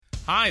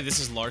Hi, this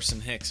is Larson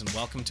Hicks, and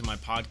welcome to my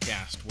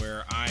podcast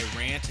where I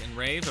rant and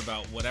rave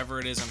about whatever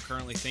it is I'm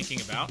currently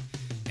thinking about,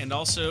 and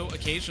also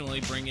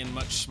occasionally bring in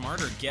much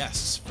smarter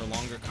guests for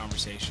longer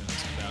conversations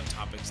about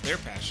topics they're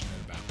passionate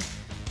about.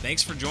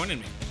 Thanks for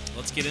joining me.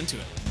 Let's get into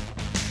it.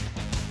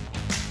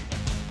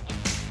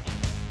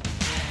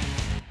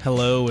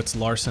 Hello, it's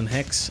Larson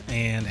Hicks,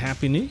 and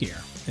Happy New Year.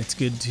 It's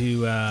good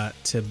to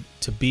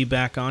be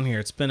back on here.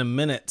 It's been a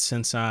minute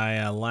since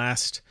I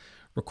last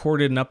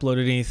recorded and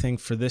uploaded anything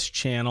for this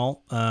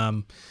channel.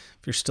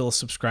 If you're still a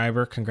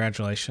subscriber,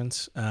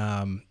 congratulations.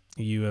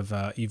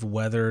 You've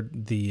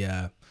weathered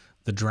the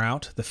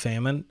drought, the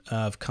famine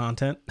of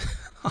content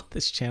on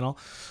this channel.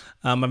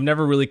 I've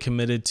never really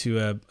committed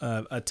to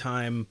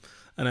an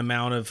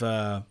amount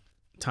of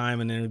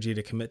time and energy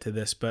to commit to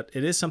this, but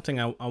it is something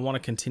I want to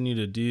continue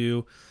to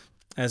do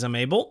as I'm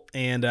able.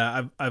 And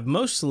I've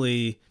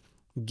mostly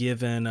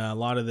given a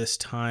lot of this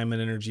time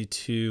and energy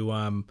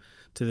to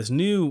this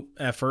new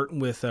effort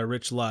with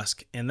Rich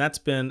Lusk, and that's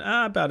been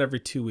about every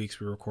 2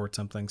 weeks we record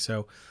something,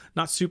 so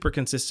not super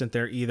consistent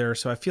there either.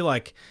 So I feel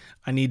like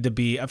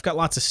I've got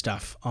lots of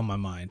stuff on my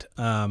mind,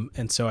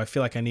 and so I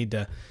feel like I need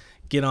to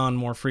get on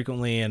more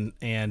frequently and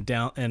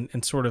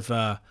sort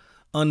of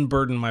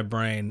unburden my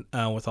brain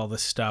with all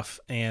this stuff,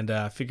 and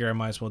figure I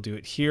might as well do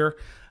it here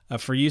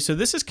for you. So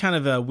this is kind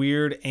of a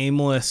weird,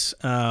 aimless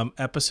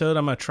episode.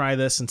 I'm going to try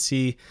this and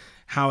see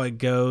how it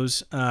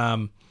goes.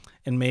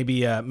 And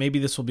maybe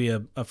this will be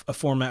a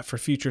format for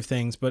future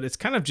things, but it's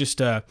kind of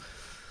just a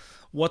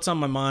what's on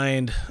my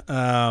mind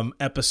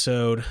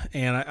episode,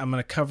 and I'm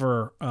going to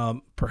cover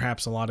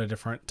perhaps a lot of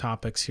different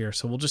topics here,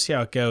 so we'll just see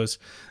how it goes.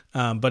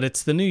 But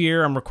it's the new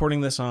year. I'm recording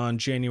this on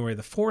January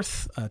the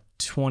 4th,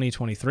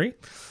 2023,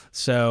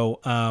 so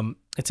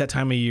it's that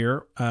time of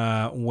year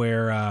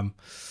where,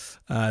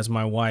 as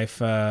my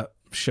wife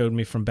showed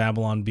me from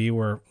Babylon Bee,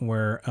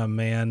 where a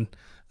man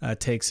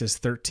takes his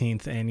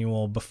 13th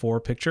annual before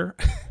picture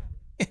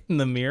in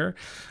the mirror.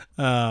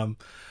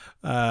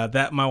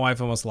 That my wife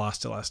almost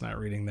lost it last night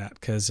reading that,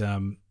 because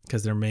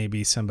there may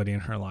be somebody in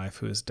her life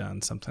who has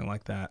done something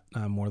like that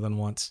more than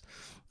once.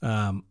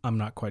 I'm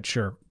not quite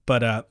sure,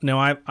 but no,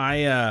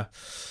 I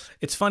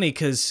it's funny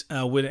because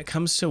when it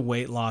comes to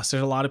weight loss,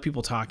 there's a lot of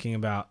people talking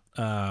about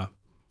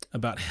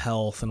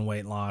health and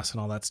weight loss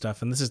and all that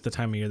stuff, and this is the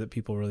time of year that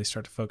people really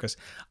start to focus.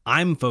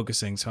 I'm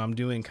focusing, so I'm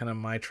doing kind of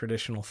my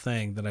traditional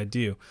thing that I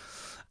do.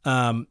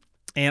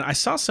 And I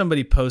saw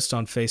somebody post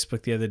on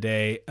Facebook the other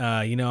day,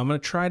 I'm going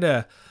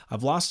to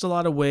I've lost a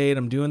lot of weight.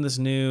 I'm doing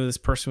this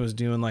person was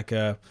doing like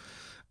a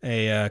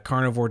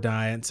carnivore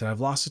diet, and said,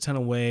 I've lost a ton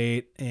of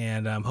weight,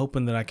 and I'm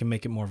hoping that I can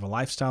make it more of a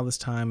lifestyle this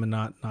time and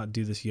not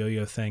do this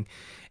yo-yo thing.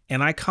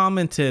 And I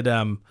commented,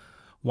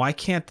 why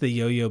can't the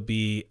yo-yo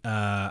be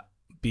a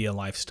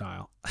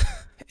lifestyle?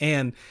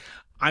 And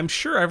I'm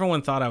sure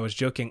everyone thought I was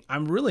joking.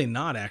 I'm really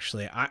not,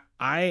 actually.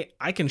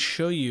 I can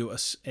show you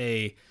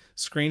a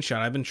screenshot.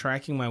 I've been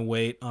tracking my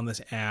weight on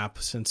this app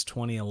since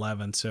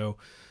 2011, so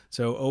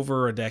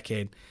over a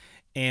decade,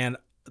 and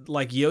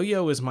like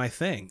yo-yo is my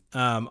thing.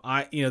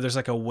 There's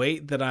like a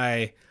weight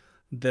that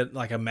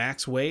like a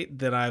max weight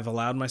that I've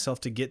allowed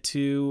myself to get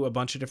to a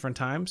bunch of different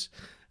times,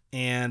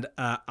 and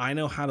I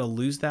know how to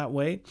lose that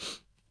weight.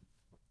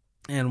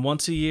 And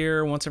once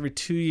every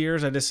 2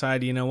 years, I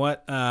decide, you know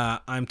what,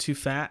 I'm too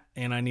fat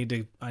and I need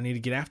to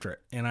get after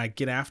it, and I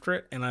get after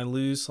it, and I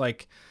lose,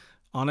 like,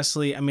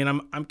 honestly, I mean,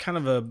 I'm kind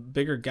of a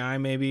bigger guy.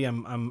 Maybe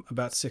I'm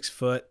about 6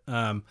 foot.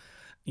 I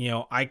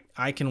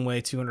can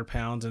weigh 200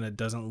 pounds and it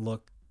doesn't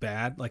look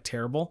bad, like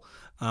terrible.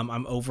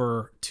 I'm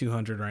over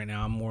 200 right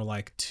now. I'm more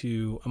like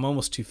I'm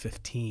almost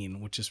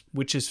 215, which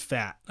is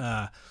fat.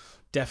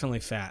 Definitely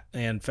fat,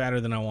 and fatter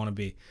than I want to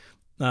be.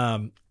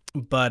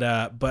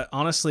 But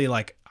honestly,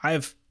 like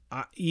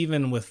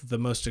even with the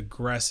most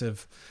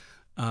aggressive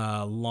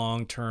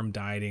long-term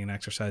dieting and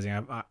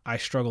exercising, I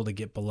struggle to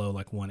get below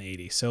like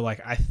 180. So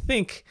like I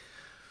think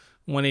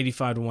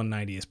 185 to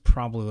 190 is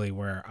probably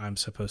where I'm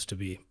supposed to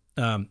be.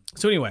 So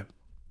anyway,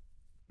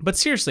 but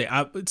seriously,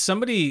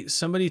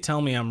 somebody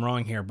tell me I'm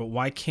wrong here, but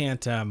why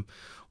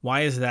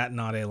is that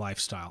not a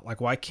lifestyle?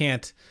 Like, why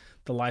can't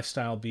the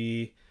lifestyle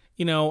be,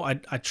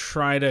 I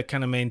try to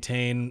kind of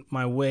maintain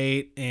my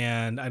weight,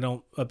 and I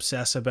don't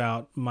obsess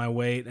about my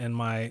weight and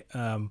my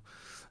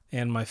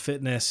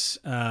fitness.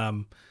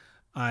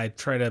 I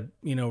try to,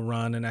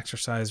 run and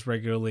exercise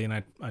regularly, and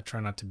I try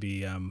not to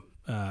be a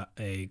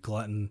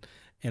glutton.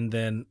 And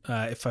then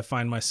if I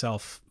find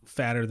myself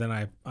fatter than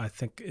I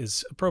think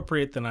is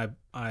appropriate, then I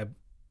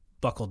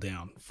buckle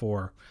down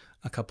for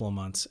a couple of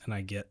months, and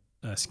I get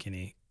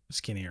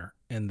skinnier,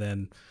 and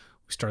then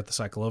we start the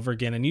cycle over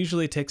again. And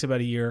usually it takes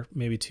about a year,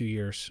 maybe 2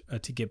 years,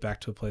 to get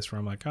back to a place where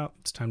I'm like, oh,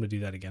 it's time to do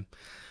that again.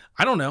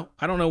 I don't know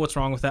what's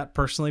wrong with that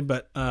personally,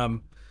 but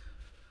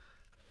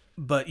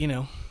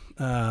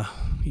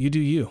you do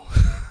you.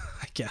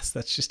 I guess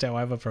that's just how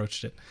I've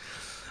approached it.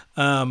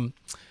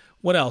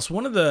 What else?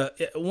 One of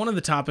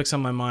the topics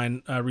on my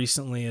mind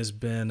recently has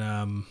been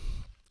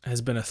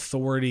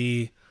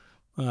authority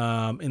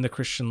in the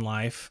Christian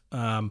life.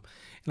 And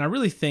I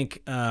really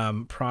think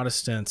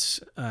Protestants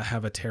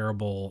have a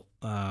terrible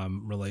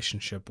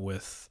relationship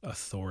with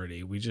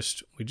authority. We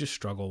just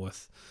struggle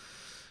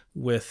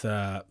with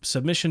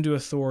submission to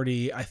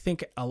authority. I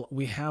think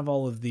we have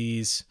all of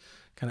these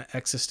kind of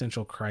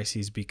existential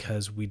crises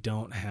because we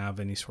don't have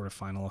any sort of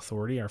final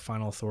authority. Our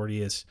final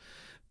authority is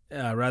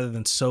rather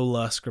than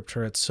sola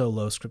scriptura, it's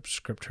solo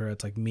scriptura.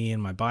 It's like me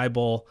and my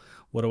Bible.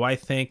 What do I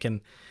think? And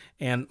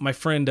my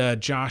friend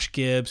Josh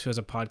Gibbs, who has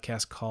a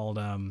podcast called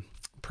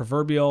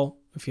Proverbial,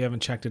 if you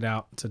haven't checked it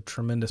out, it's a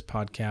tremendous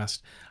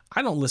podcast.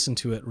 I don't listen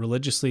to it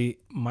religiously.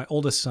 My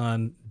oldest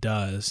son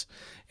does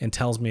and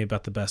tells me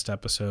about the best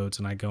episodes,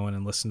 and I go in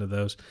and listen to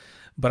those.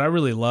 But I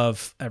really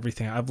love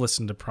everything. I've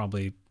listened to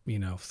probably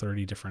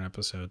 30 different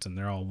episodes, and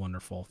they're all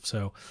wonderful.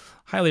 So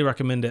highly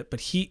recommend it. But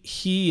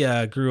he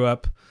grew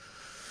up.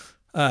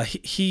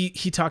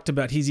 He talked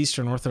about, he's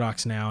Eastern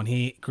Orthodox now, and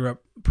he grew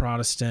up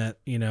Protestant,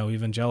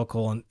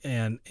 evangelical,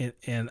 and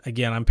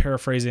again, I'm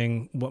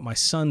paraphrasing what my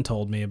son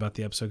told me about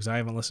the episode because I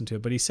haven't listened to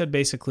it, but he said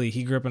basically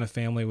he grew up in a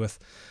family with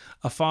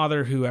a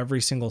father who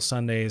every single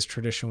Sunday his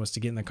tradition was to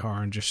get in the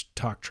car and just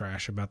talk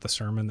trash about the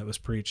sermon that was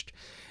preached.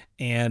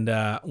 And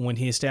when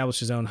he established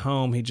his own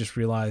home, he just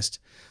realized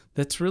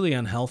that's really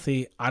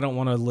unhealthy. I don't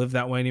want to live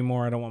that way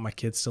anymore. I don't want my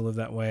kids to live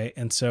that way.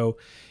 And so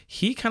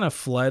he kind of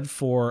fled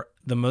for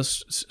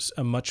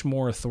a much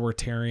more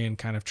authoritarian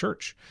kind of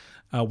church,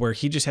 where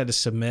he just had to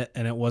submit,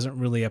 and it wasn't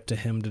really up to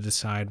him to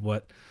decide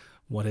what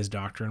his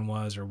doctrine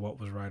was or what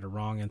was right or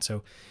wrong. And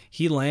so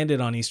he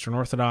landed on Eastern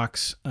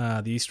Orthodox,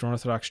 the Eastern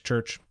Orthodox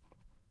Church.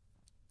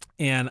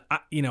 And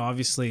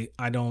obviously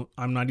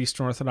I'm not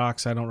Eastern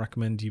Orthodox. I don't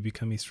recommend you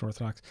become Eastern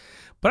Orthodox,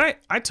 but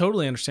I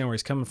totally understand where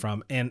he's coming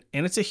from. And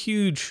it's a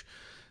huge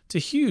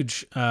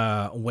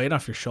weight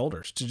off your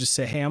shoulders to just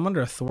say, hey, I'm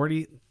under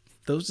authority.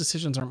 Those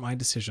decisions aren't my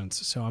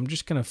decisions. So I'm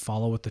just going to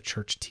follow what the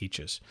church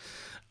teaches.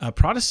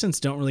 Protestants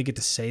don't really get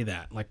to say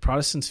that. Like,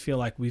 Protestants feel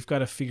like we've got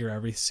to figure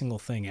every single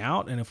thing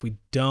out. And if we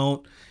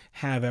don't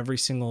have every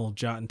single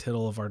jot and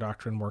tittle of our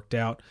doctrine worked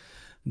out,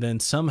 then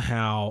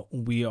somehow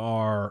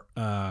we're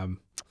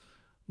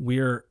not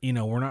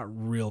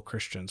real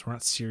Christians. We're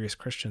not serious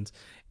Christians.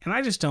 And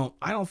I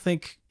don't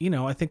think,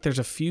 I think there's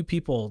a few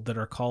people that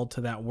are called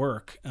to that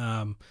work.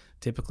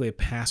 Typically a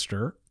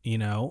pastor,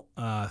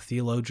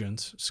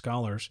 theologians,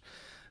 scholars.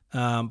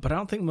 But I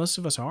don't think most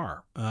of us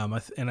are.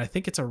 And I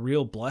think it's a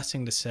real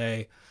blessing to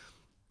say,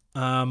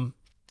 I'm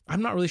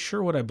not really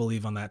sure what I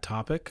believe on that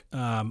topic.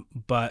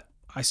 But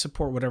I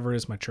support whatever it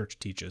is my church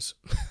teaches.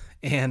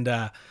 and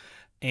I'm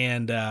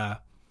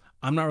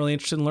not really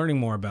interested in learning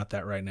more about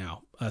that right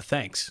now.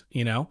 Thanks,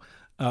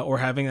 or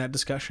having that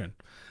discussion.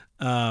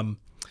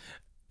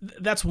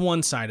 That's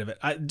one side of it.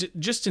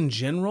 Just in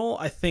general,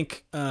 I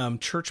think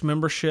church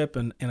membership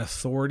and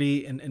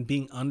authority and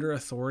being under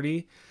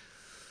authority,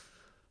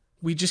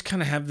 we just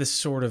kind of have this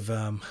sort of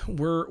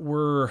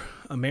we're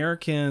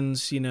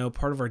Americans.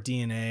 Part of our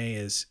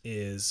DNA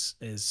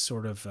is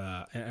sort of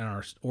and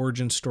our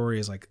origin story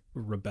is like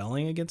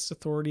rebelling against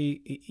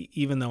authority.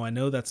 Even though I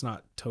know that's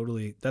not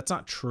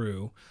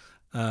true.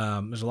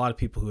 There's a lot of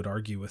people who would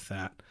argue with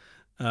that.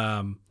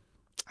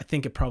 I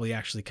think it probably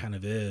actually kind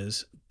of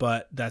is,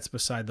 but that's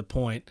beside the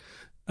point.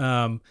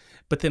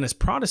 But then as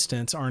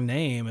Protestants, our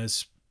name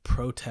is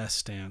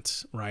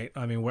Protestants, right?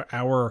 I mean,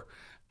 our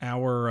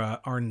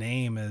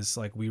name is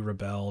like we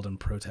rebelled and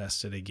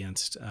protested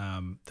against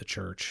the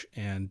church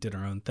and did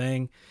our own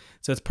thing.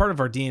 So it's part of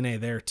our DNA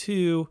there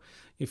too.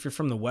 If you're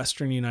from the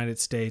Western United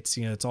States,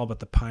 it's all about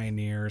the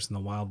pioneers and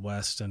the Wild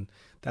West, and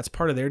that's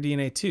part of their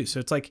DNA too. So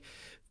it's like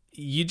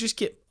you just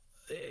get,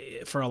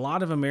 for a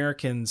lot of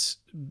Americans,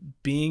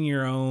 being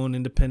your own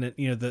independent,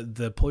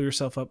 the pull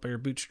yourself up by your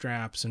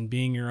bootstraps and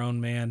being your own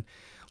man,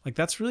 like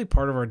that's really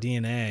part of our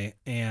DNA,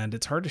 and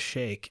it's hard to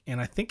shake. And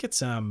I think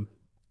it's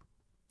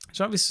there's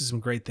obviously some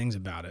great things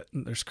about it.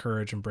 There's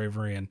courage and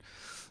bravery and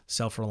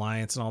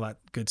self-reliance and all that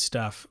good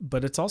stuff,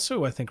 but it's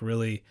also, I think,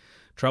 really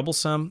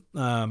troublesome.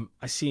 I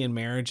see in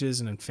marriages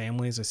and in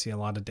families, I see a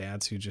lot of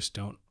dads who just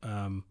aren't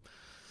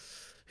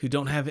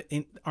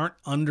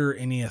under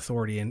any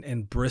authority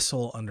and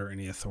bristle under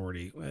any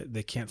authority.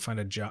 They can't find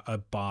a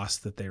boss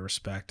that they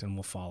respect and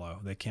will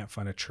follow. They can't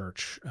find a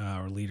church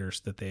or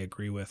leaders that they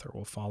agree with or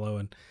will follow.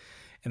 And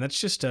that's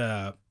just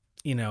God,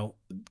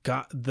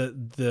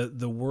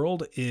 the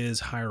world is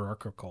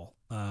hierarchical.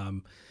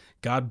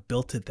 God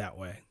built it that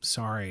way.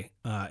 Sorry.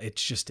 It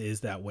just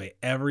is that way.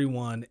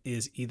 Everyone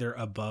is either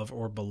above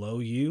or below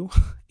you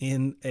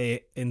in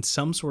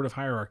some sort of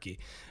hierarchy,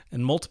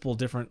 and multiple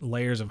different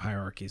layers of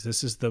hierarchies.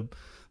 This is the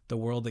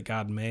world that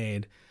God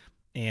made.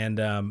 And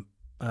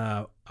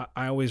I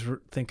always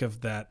think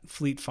of that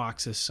Fleet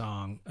Foxes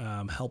song,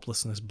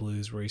 Helplessness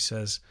Blues, where he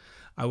says,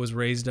 I was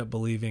raised up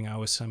believing I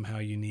was somehow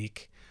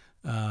unique,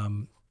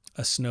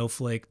 a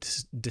snowflake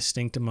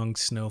distinct among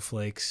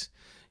snowflakes,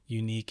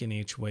 unique in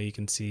each way you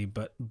can see.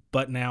 But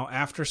now,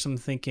 after some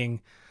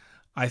thinking,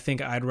 I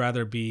think I'd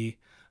rather be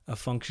a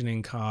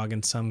functioning cog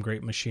in some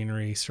great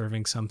machinery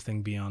serving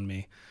something beyond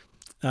me.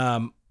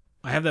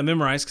 I have that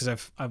memorized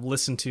because I've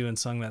listened to and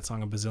sung that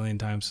song a bazillion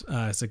times.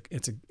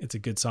 It's a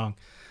good song.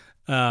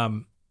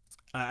 Um,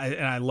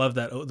 and I love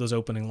those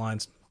opening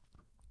lines.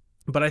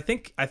 But I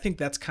think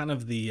that's kind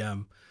of the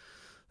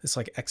this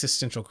like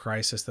existential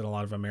crisis that a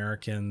lot of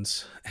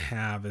Americans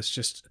have, is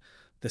just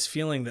this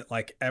feeling that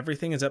like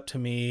everything is up to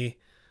me.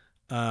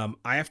 I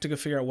have to go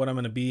figure out what I'm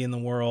going to be in the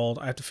world.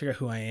 I have to figure out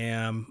who I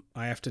am.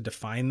 I have to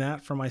define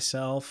that for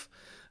myself.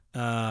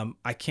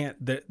 I can't.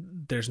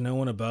 There's no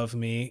one above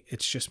me.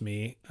 It's just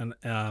me. And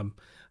then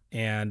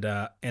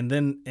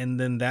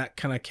that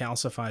kind of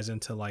calcifies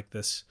into like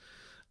this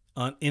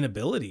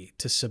inability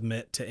to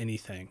submit to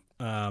anything.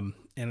 And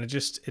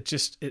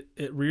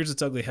it rears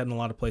its ugly head in a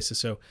lot of places.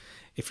 So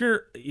if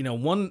you're,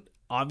 one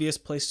obvious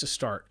place to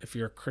start, if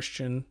you're a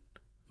Christian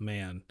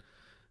man,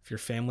 if your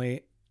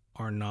family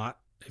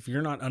if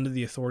you're not under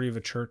the authority of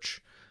a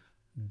church,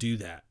 do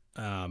that.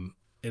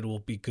 It will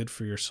be good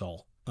for your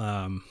soul.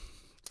 And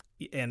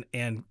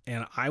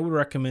I would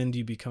recommend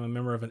you become a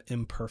member of an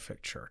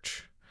imperfect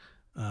church.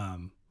 I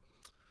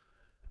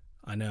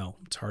know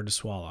it's hard to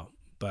swallow,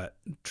 but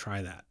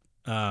try that.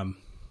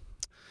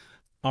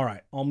 All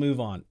right, I'll move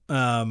on.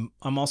 I'm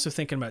also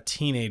thinking about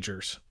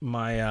teenagers.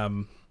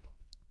 Our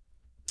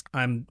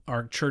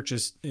church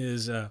is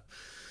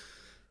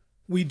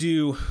we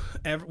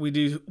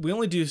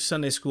only do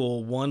Sunday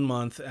school 1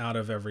 month out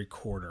of every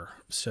quarter.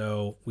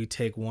 So we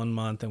take 1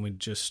 month and we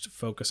just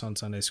focus on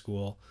Sunday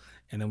school,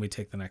 and then we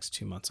take the next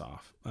 2 months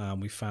off.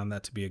 We found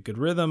that to be a good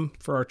rhythm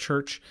for our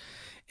church.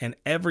 And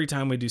every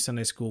time we do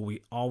Sunday school,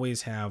 we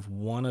always have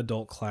one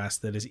adult class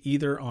that is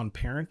either on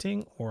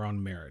parenting or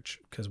on marriage,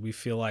 because we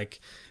feel like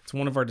it's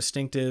one of our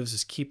distinctives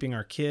is keeping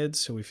our kids.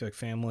 So we feel like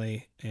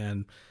family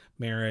and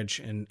marriage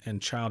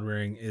and child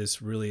rearing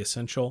is really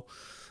essential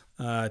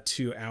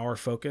to our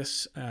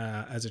focus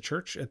as a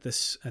church at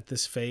this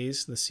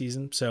phase, this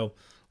season. So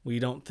we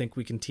don't think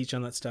we can teach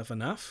on that stuff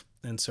enough,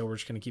 and so we're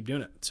just going to keep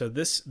doing it. So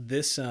this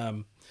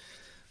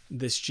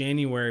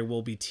January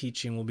we'll be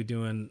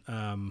doing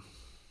on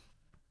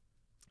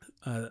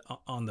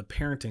the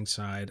parenting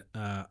side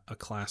a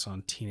class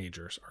on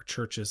teenagers. Our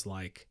church is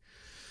like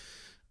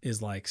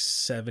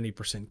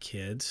 70%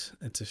 kids.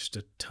 It's just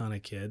a ton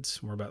of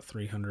kids. We're about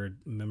 300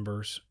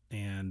 members,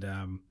 and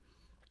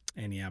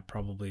yeah,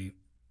 probably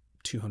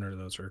 200 of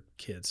those are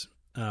kids,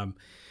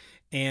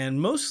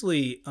 and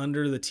mostly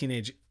under the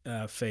teenage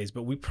phase,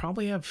 but we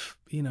probably have,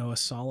 a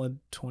solid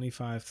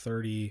 25,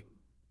 30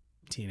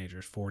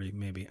 teenagers, 40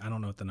 maybe. I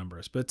don't know what the number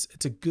is, but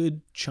it's a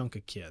good chunk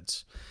of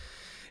kids,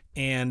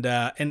 and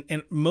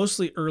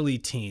mostly early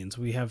teens.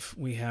 We have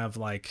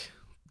like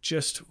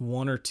just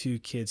one or two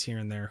kids here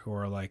and there who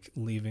are like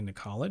leaving to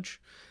college,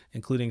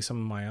 including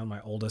some of my own.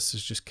 My oldest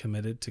is just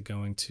committed to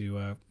going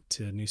to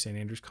New St.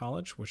 Andrews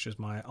College, which is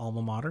my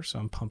alma mater, so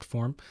I'm pumped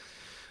for him.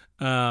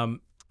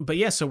 But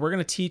yeah, so we're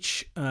gonna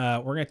teach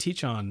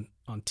on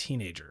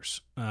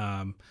teenagers.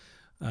 I'm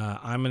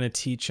gonna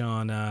teach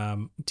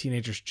on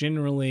teenagers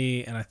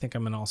generally, and I think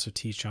I'm gonna also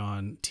teach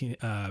on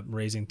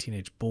raising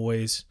teenage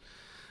boys.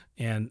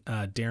 And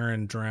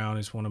Darren Drown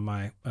is one of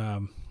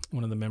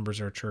the members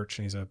of our church,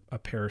 and he's a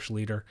parish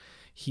leader.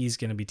 He's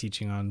going to be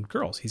teaching on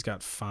girls. He's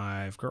got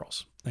 5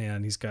 girls,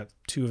 and he's got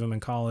 2 of them in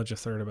college, a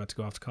third about to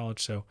go off to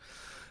college.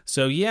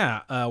 So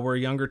yeah, we're a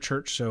younger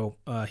church. So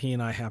he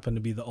and I happen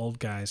to be the old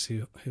guys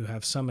who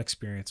have some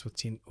experience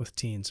with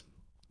teens.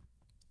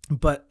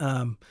 But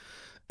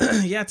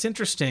yeah, it's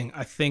interesting.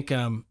 I think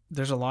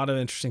there's a lot of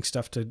interesting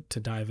stuff to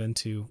dive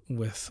into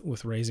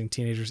with raising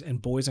teenagers,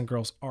 and boys and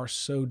girls are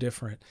so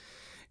different.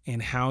 And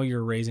how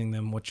you're raising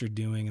them, what you're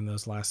doing in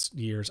those last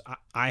years.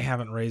 I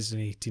haven't raised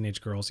any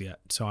teenage girls yet,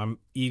 so I'm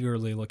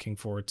eagerly looking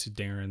forward to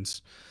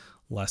Darren's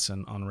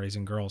lesson on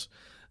raising girls.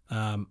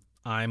 I've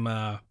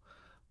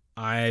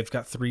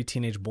got 3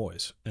 teenage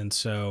boys, and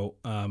so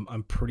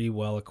I'm pretty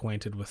well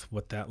acquainted with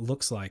what that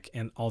looks like.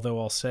 And although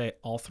I'll say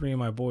all 3 of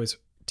my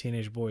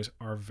teenage boys,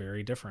 are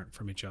very different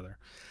from each other.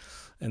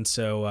 And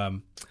so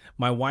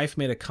my wife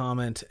made a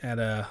comment at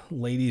a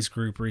ladies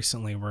group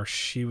recently where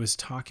she was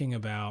talking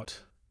about.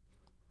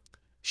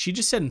 She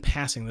just said in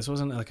passing, this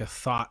wasn't like a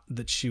thought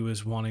that a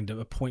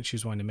point she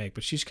was wanting to make,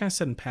 but she just kind of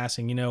said in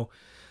passing,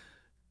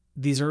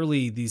 these little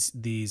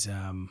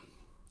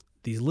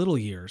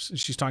years.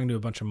 She's talking to a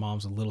bunch of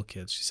moms and little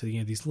kids. She said,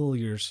 these little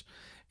years,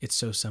 it's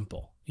so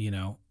simple. It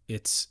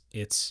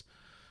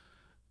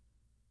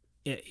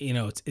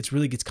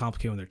really gets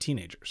complicated when they're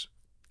teenagers.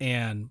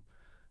 And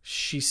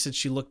she said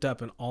she looked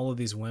up and all of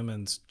these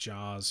women's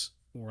jaws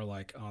were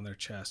like on their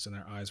chest and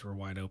their eyes were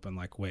wide open.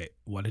 Like, wait,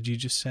 what did you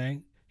just say?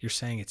 You're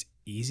saying it's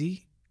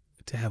easy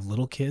to have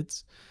little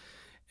kids?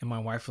 And my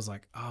wife was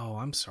like, oh,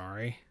 I'm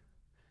sorry.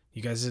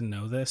 You guys didn't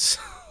know this?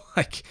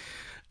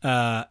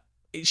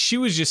 She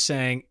was just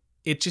saying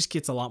it just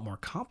gets a lot more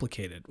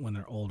complicated when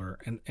they're older.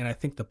 And I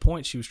think the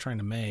point she was trying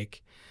to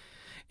make,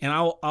 and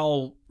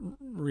I'll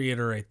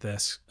reiterate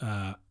this,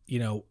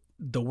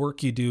 the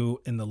work you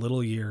do in the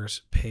little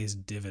years pays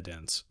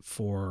dividends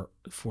for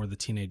the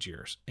teenage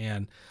years.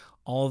 And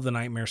all of the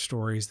nightmare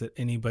stories that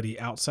anybody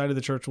outside of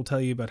the church will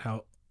tell you about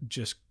how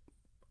just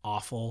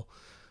awful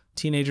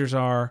teenagers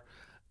are.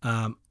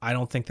 I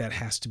don't think that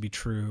has to be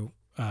true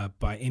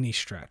by any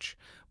stretch.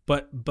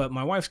 But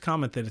my wife's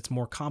comment that it's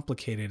more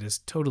complicated is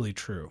totally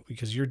true,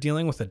 because you're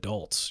dealing with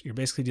adults. You're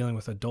basically dealing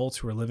with adults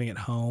who are living at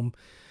home.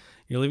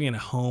 You're living in a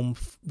home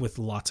with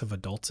lots of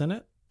adults in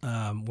it,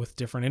 with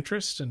different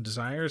interests and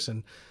desires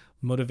and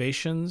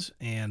motivations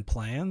and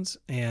plans,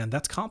 and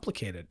that's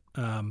complicated.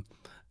 And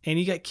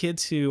you got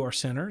kids who are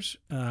sinners,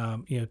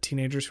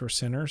 teenagers who are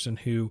sinners and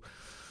who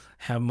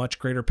have much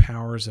greater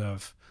powers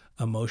of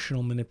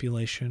emotional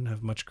manipulation,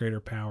 have much greater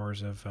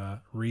powers of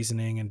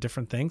reasoning and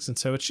different things. And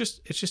so it's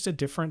just a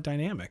different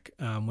dynamic.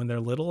 When they're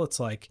little, it's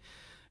like,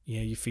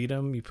 you feed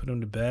them, you put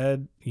them to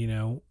bed,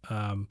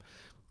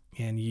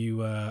 and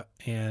you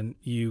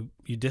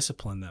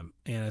discipline them,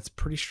 and it's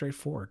pretty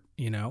straightforward,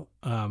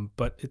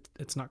 but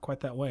it's not quite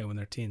that way when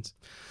they're teens.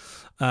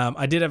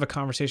 I did have a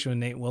conversation with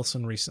Nate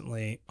Wilson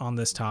recently on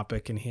this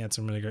topic, and he had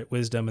some really great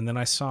wisdom. And then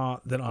I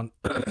saw that on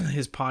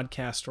his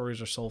podcast,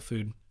 Stories Are Soul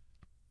Food,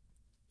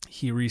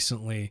 he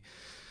recently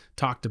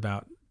talked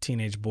about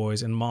teenage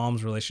boys and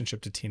mom's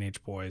relationship to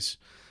teenage boys.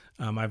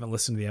 I haven't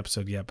listened to the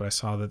episode yet, but I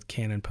saw that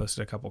Cannon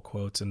posted a couple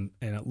quotes, and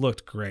it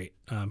looked great.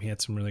 He had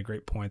some really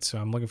great points. So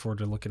I'm looking forward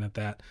to looking at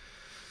that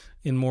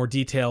in more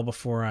detail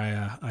before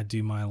I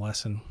do my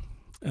lesson.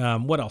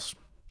 What else?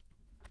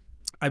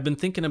 I've been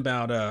thinking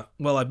about,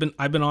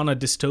 I've been on a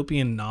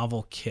dystopian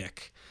novel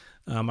kick.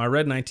 I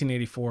read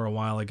 1984 a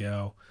while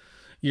ago,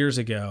 years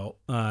ago,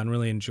 and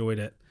really enjoyed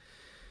it.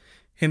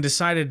 And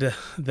decided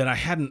that I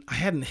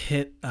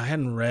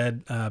hadn't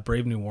read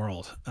Brave New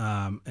World,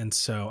 and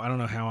so I don't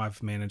know how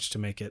I've managed to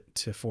make it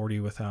to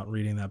 40 without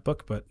reading that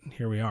book, but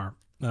here we are.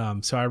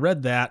 So I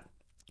read that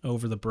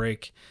over the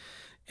break,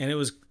 and it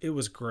was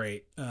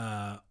great,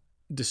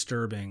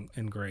 disturbing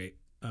and great.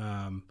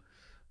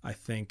 I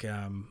think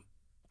a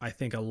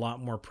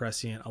lot more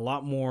prescient, a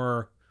lot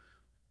more.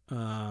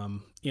 I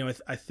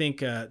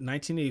think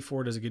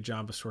 1984 does a good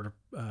job of sort of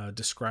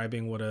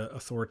describing what an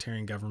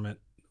authoritarian government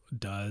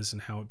does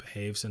and how it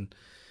behaves, and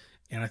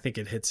I think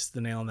it hits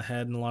the nail on the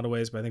head in a lot of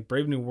ways. But I think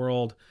Brave New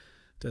World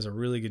does a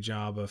really good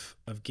job of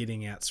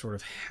getting at sort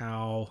of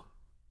how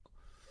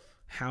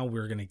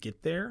we're going to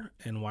get there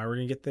and why we're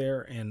going to get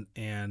there, and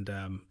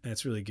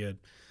it's really good.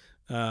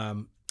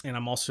 And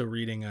I'm also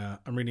reading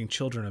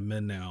Children of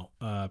Men now,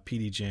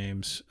 P.D.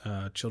 James,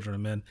 Children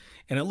of Men,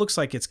 and it looks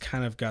like it's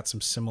kind of got some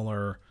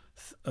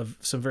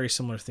very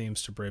similar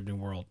themes to Brave New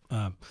World.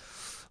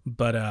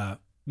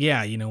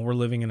 Yeah, we're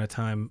living in a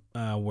time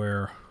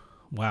where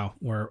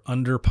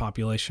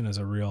underpopulation is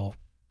a real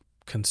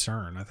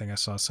concern. I think I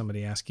saw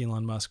somebody ask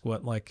Elon Musk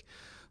what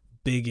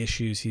big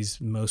issues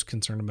he's most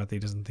concerned about that he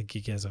doesn't think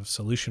he has a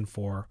solution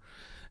for,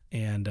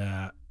 and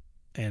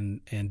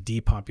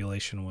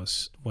depopulation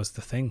was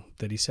the thing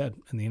that he said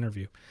in the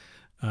interview.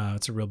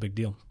 It's a real big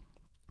deal.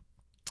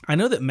 I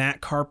know that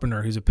Matt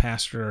Carpenter, who's a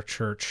pastor at our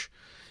church,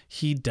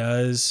 he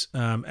does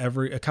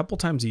a couple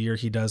times a year,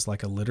 he does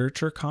a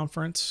literature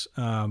conference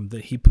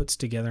that he puts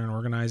together and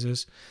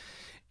organizes.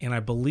 And I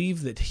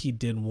believe that he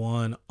did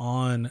one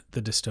on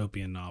the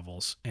dystopian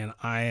novels. And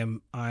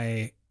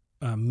I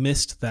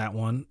missed that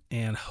one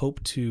and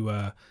hope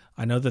to,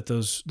 I know that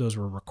those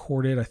were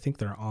recorded. I think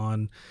they're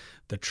on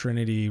the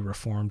Trinity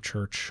Reformed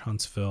Church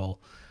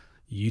Huntsville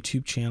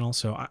YouTube channel.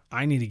 So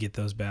I need to get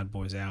those bad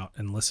boys out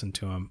and listen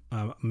to them.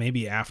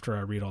 Maybe after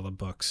I read all the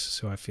books,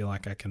 so I feel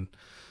like I can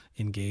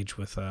engage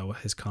with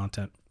his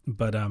content.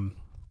 But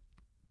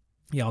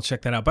yeah, I'll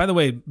check that out. By the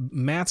way,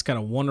 Matt's got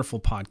a wonderful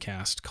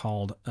podcast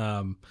called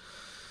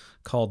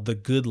The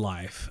Good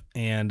Life,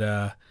 and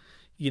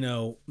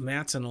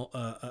Matt's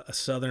a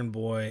Southern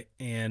boy,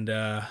 and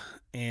I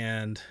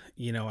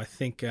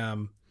think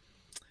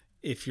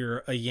if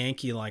you're a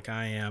Yankee like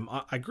I am,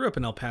 I grew up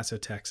in El Paso,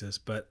 Texas,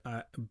 but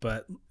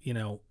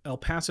El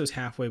Paso's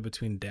halfway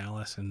between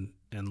Dallas and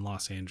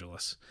Los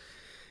Angeles.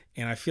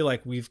 And I feel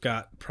like we've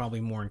got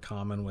probably more in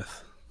common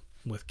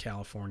with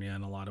California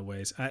in a lot of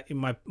ways.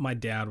 My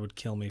dad would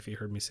kill me if he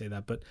heard me say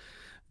that,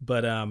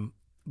 but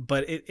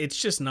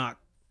it's just not.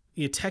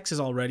 Texas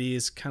already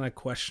is kind of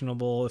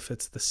questionable if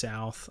it's the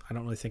South. I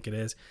don't really think it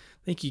is.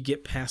 I think you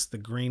get past the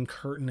Green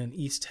Curtain in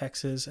East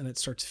Texas and it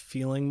starts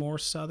feeling more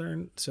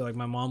Southern. So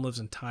my mom lives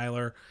in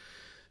Tyler,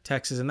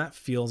 Texas, and that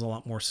feels a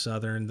lot more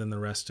Southern than the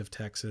rest of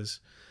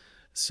Texas.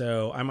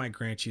 So I might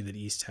grant you that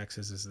East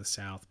Texas is the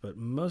South, but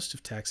most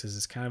of Texas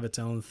is kind of its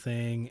own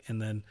thing. And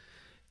then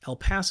El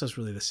Paso is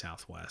really the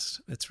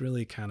Southwest. It's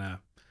really kind of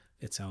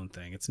its own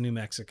thing. It's New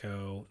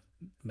Mexico,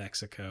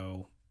 it's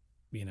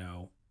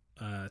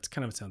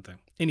kind of its own thing.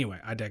 Anyway,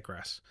 I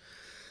digress.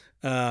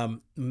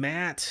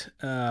 Matt,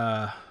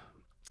 I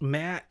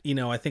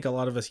think a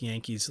lot of us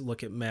Yankees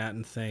look at Matt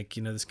and think,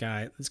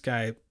 this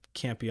guy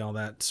can't be all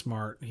that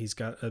smart. He's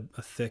got a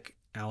thick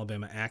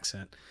Alabama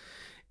accent.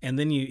 And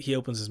then he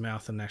opens his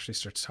mouth and actually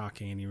starts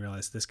talking, and you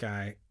realize this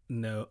guy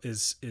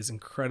is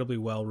incredibly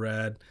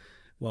well-read,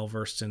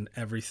 well-versed in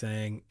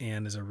everything,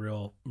 and is a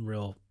real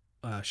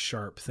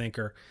sharp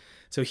thinker.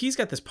 So he's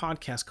got this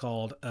podcast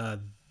called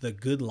The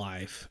Good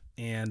Life,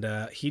 and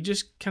he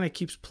just kind of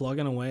keeps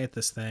plugging away at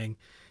this thing,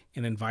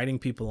 and inviting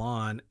people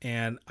on.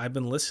 And I've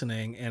been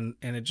listening, and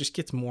it just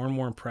gets more and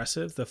more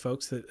impressive, the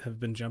folks that have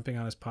been jumping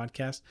on his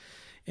podcast.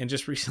 And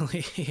just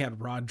recently he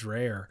had Rod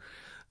Dreher,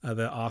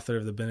 the author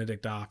of The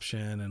Benedict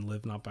Option and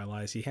Live Not by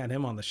Lies. He had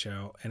him on the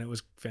show, and it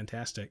was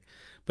fantastic.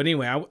 But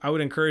anyway, I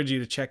would encourage you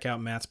to check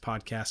out Matt's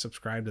podcast,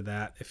 subscribe to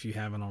that if you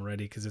haven't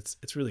already, because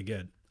it's really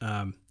good,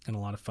 and a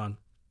lot of fun.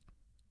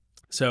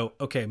 So,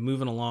 okay,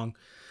 moving along.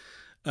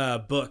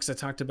 Books. I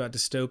talked about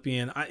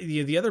dystopian.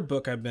 The other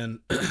book I've been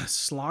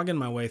slogging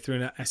my way through,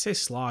 and I say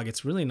slog,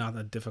 it's really not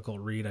a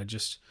difficult read.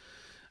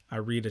 I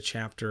read a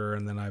chapter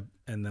and then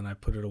I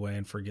put it away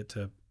and forget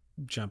to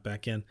jump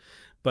back in.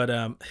 But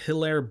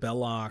Hilaire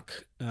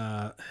Belloc,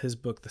 his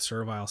book, The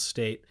Servile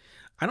State,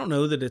 I don't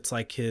know that it's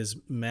like his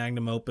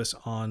magnum opus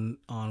on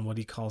what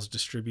he calls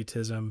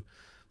distributism.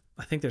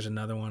 I think there's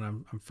another one.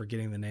 I'm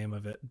forgetting the name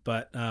of it,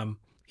 but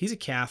he's a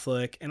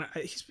Catholic, and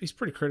he's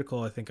pretty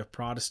critical, I think, of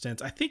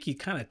Protestants. I think he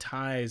kind of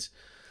ties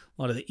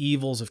a lot of the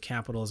evils of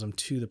capitalism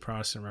to the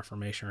Protestant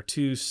Reformation, or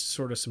to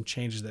sort of some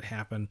changes that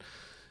happen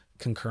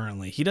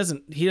concurrently. He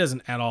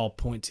doesn't at all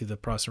point to the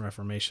Protestant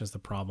Reformation as the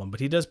problem, but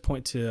he does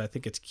point to, I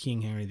think it's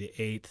King Henry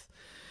VIII.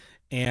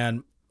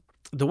 And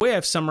the way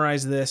I've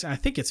summarized this, I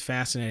think it's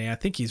fascinating. I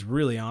think he's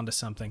really onto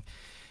something.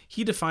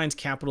 He defines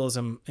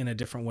capitalism in a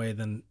different way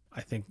than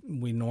I think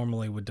we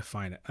normally would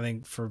define it. I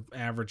think for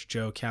average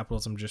Joe,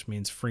 capitalism just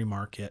means free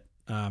market.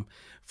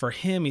 For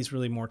him, he's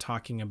really more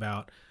talking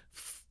about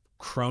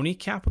crony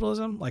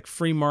capitalism, like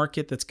free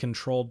market that's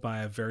controlled by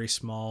a very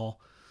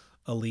small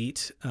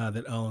elite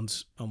that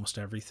owns almost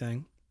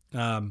everything.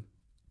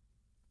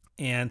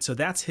 And so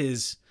that's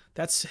his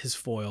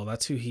foil.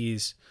 That's who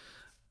he's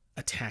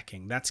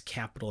attacking. That's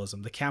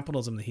capitalism, the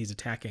capitalism that he's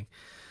attacking.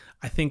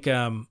 I think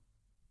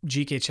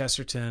G.K.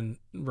 Chesterton,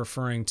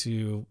 referring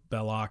to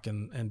Belloc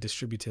and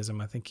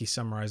distributism, I think he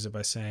summarized it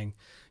by saying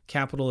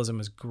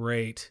capitalism is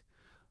great.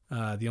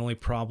 The only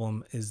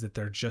problem is that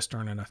there just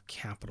aren't enough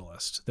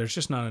capitalists. There's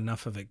just not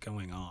enough of it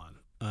going on.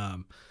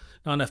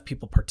 Not enough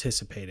people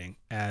participating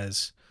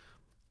as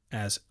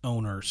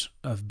owners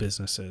of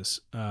businesses.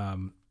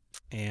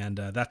 And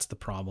that's the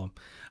problem.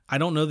 I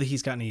don't know that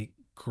he's got any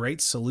great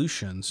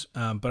solutions,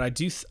 but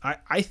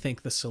I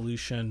think the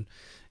solution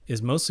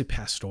is mostly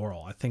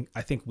pastoral.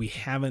 I think we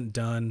haven't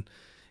done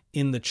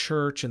in the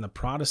church, in the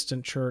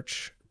Protestant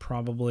church,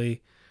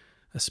 probably,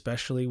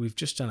 especially, we've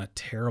just done a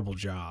terrible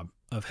job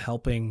of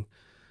helping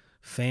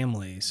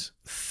families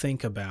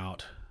think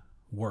about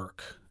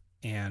work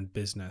and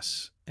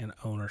business and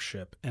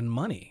ownership and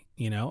money.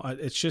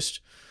 It's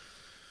just,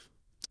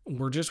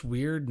 we're just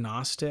weird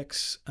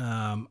Gnostics.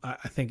 I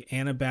think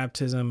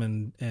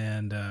Anabaptism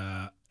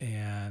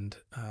and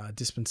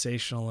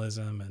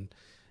dispensationalism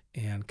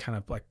and kind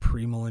of like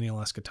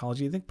premillennial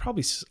eschatology, I think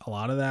probably a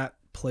lot of that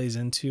plays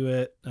into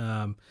it.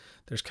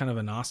 There's kind of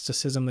a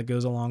Gnosticism that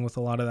goes along with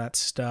a lot of that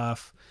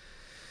stuff.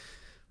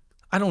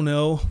 I don't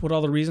know what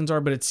all the reasons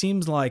are, but it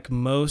seems like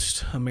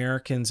most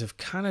Americans have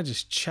kind of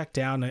just checked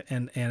out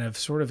and have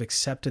sort of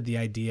accepted the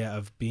idea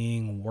of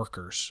being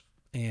workers.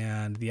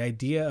 And the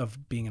idea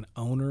of being an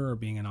owner or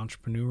being an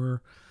entrepreneur,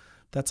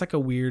 that's like a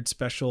weird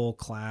special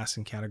class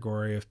and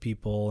category of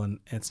people. And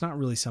it's not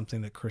really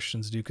something that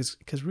Christians do,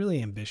 because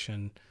really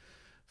ambition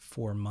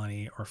for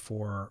money or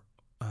for,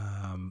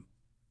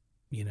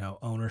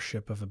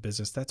 ownership of a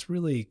business, that's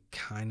really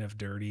kind of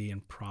dirty,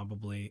 and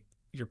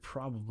you're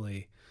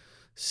probably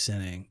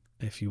sinning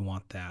if you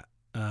want that.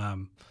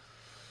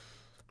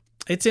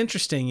 It's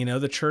interesting,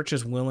 the church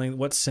is willing,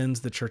 what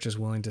sins the church is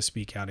willing to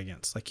speak out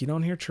against. Like, you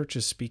don't hear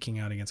churches speaking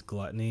out against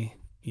gluttony.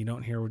 You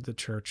don't hear the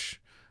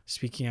church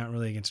speaking out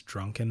really against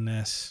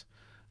drunkenness,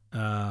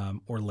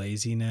 or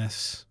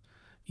laziness.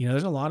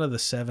 There's a lot of the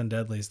 7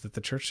 deadlies that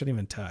the church didn't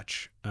even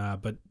touch.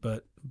 But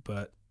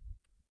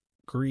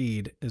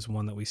greed is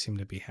one that we seem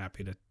to be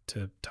happy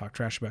to talk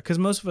trash about, because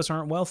most of us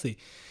aren't wealthy.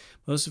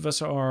 Most of us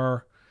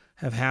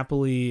have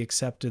happily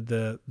accepted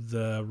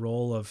the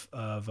role of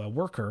a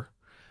worker,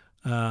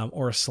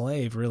 or a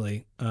slave,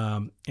 really.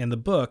 And the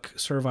book,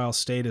 Servile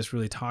State, is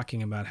really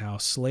talking about how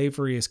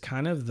slavery is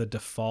kind of the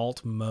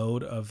default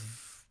mode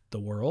of the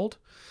world,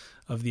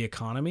 of the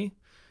economy.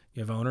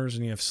 You have owners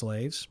and you have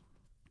slaves.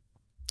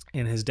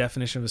 And his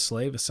definition of a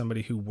slave is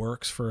somebody who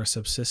works for a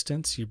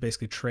subsistence. You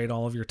basically trade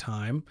all of your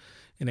time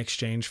in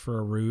exchange for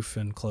a roof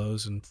and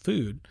clothes and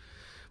food.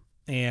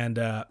 And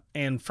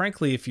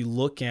frankly, if you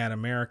look at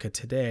America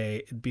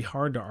today, it'd be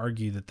hard to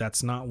argue that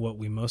that's not what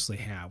we mostly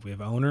have. We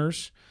have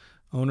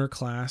owner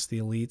class, the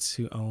elites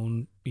who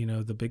own,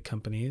 the big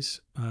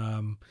companies.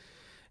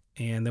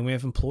 And then we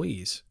have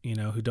employees,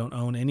 who don't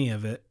own any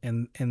of it.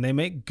 And they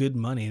make good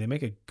money.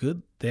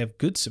 They have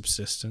good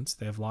subsistence.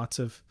 They have lots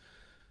of,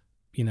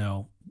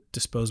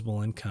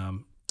 disposable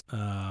income,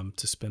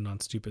 to spend on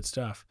stupid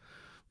stuff.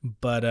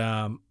 But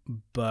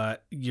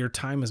your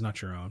time is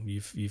not your own.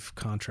 You've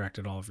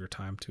contracted all of your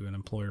time to an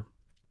employer.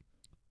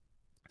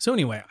 So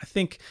anyway, I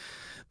think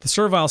The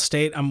Servile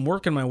State, I'm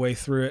working my way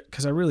through it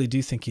because I really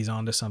do think he's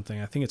onto something.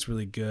 I think it's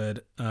really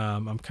good.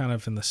 I'm kind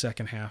of in the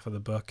second half of the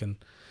book and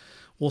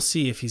we'll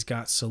see if he's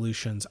got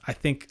solutions. I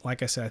think,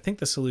 like I said, I think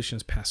the solution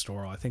is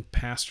pastoral. I think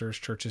pastors,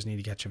 churches need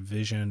to catch a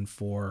vision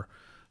for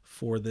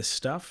this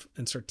stuff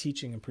and start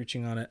teaching and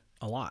preaching on it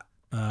a lot.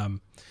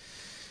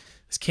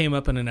 This came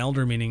up in an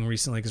elder meeting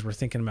recently because we're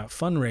thinking about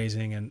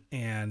fundraising,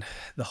 and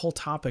the whole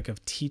topic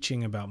of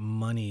teaching about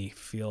money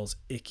feels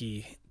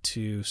icky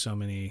to so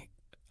many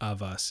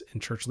of us in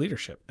church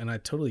leadership. And I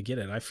totally get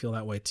it. I feel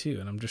that way too.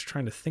 And I'm just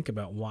trying to think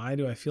about, why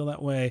do I feel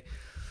that way?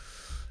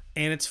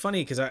 And it's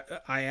funny because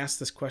I asked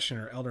this question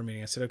at our elder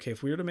meeting. I said, okay,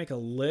 if we were to make a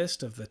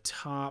list of the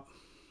top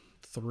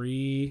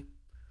 3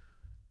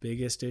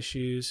 biggest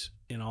issues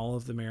in all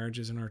of the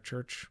marriages in our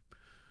church,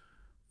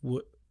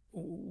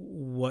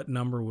 what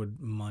number would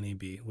money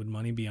be? Would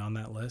money be on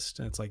that list?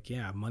 And it's like,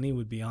 yeah, money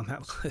would be on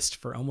that list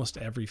for almost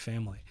every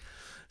family.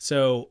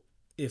 So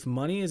if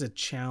money is a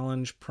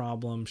challenge,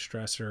 problem,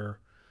 stressor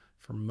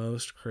for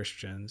most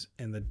Christians,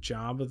 and the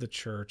job of the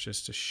church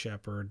is to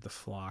shepherd the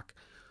flock,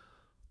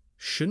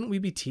 shouldn't we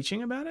be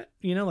teaching about it?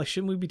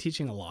 Shouldn't we be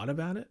teaching a lot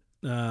about it?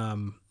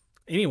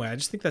 Anyway, I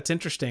just think that's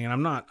interesting, and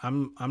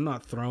I'm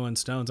not throwing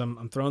stones.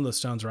 I'm throwing those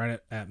stones right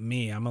at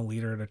me. I'm a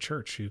leader at a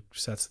church who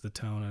sets the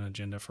tone and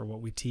agenda for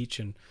what we teach,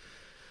 and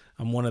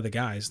I'm one of the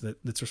guys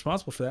that's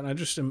responsible for that. And I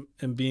just am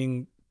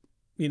being,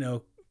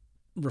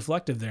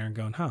 reflective there and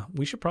going,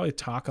 we should probably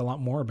talk a lot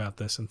more about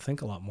this and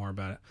think a lot more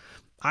about it.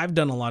 I've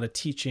done a lot of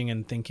teaching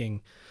and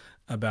thinking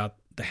about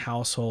the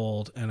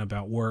household and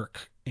about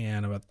work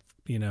and about,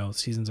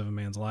 seasons of a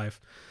man's life.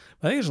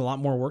 But I think there's a lot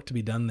more work to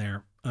be done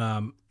there.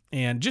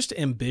 And just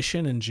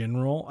ambition in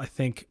general, I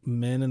think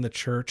men in the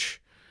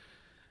church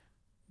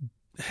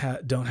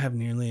don't have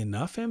nearly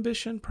enough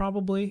ambition,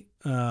 probably,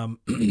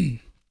 in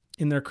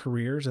their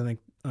careers. I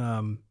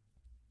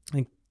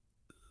think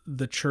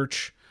the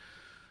church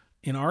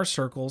in our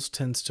circles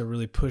tends to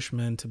really push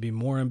men to be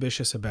more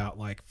ambitious about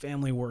like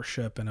family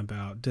worship and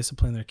about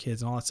disciplining their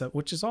kids and all that stuff,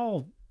 which is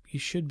all, you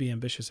should be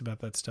ambitious about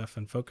that stuff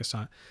and focus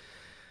on.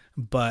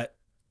 But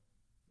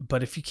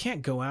if you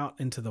can't go out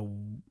into the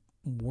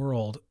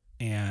world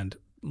and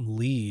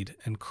lead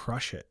and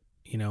crush it,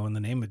 in the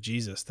name of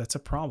Jesus, that's a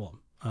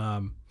problem.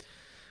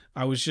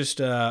 I was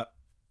just, I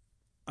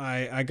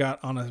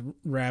got on a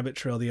rabbit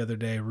trail the other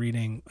day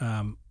reading,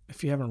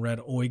 if you haven't read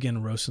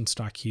Eugen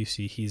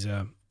Rosenstock-Huessy, he's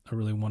a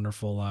really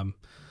wonderful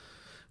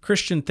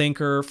Christian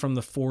thinker from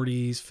the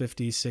 40s,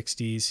 50s,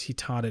 60s. He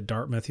taught at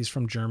Dartmouth. He's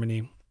from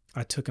Germany.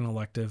 I took an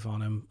elective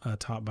on him,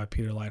 taught by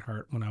Peter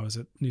Leithart when I was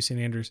at New St.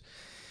 Andrews.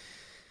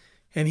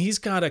 And he's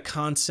got a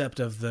concept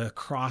of the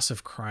cross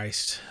of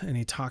Christ, and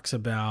he talks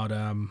about,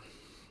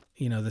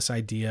 this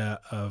idea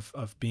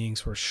of being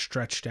sort of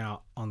stretched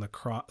out on the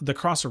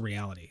cross of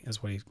reality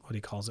is what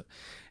he calls it,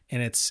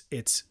 and it's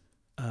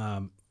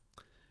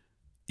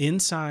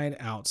inside,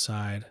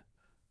 outside,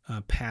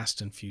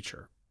 past and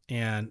future,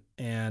 and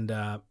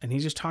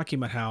he's just talking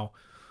about how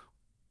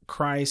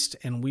Christ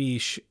and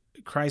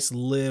Christ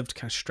lived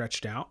kind of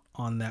stretched out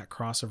on that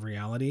cross of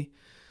reality.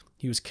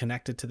 He was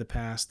connected to the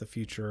past, the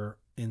future,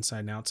 inside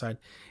and outside,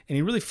 and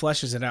he really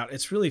fleshes it out.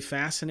 It's really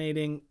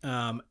fascinating,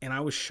 and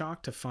I was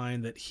shocked to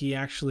find that he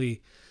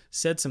actually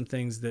said some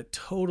things that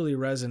totally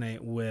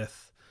resonate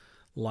with,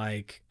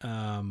 like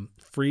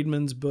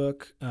Friedman's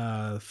book,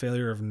 The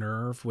Failure of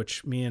Nerve,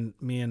 which me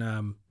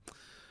and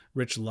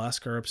Rich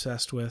Lusk are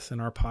obsessed with in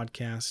our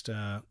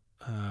podcast,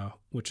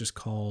 which is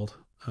called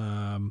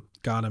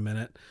God a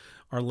Minute.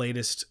 Our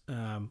latest,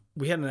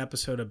 we did an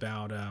episode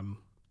about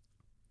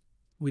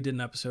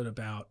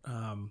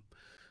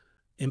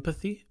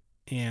empathy,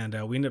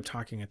 and we ended up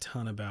talking a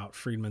ton about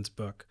Friedman's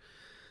book,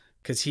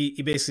 because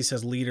he basically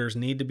says leaders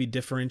need to be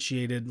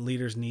differentiated.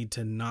 Leaders need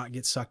to not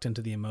get sucked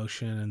into the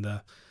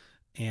emotion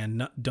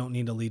don't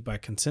need to lead by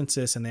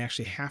consensus, and they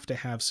actually have to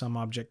have some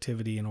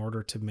objectivity in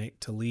order to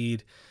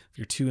lead. If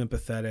you're too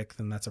empathetic,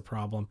 then that's a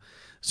problem.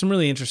 Some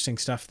really interesting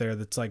stuff there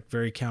that's like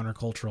very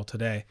countercultural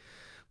today.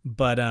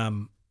 But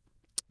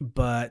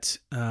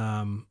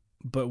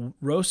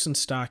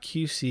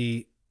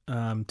Rosenstock-Huessy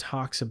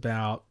talks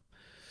about,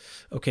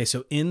 okay,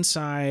 so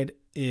inside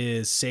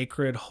is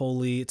sacred,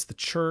 holy. It's the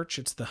church.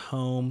 It's the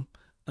home.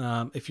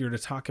 If you were to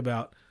talk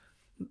about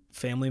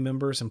family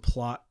members and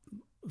plot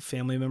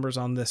family members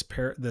on this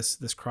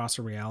cross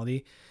of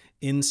reality,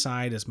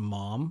 inside is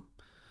mom,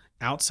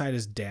 outside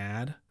is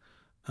dad,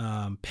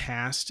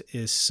 past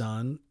is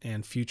son,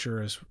 and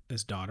future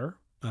is daughter.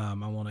 I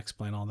won't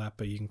explain all that,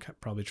 but you can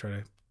probably try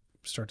to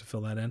start to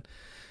fill that in.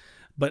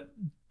 But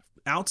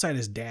outside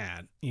is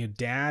dad.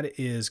 Dad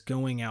is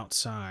going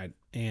outside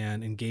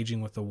and engaging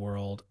with the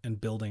world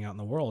and building out in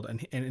the world.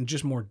 And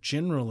just more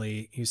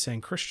generally, he's saying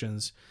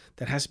Christians,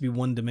 that has to be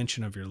one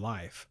dimension of your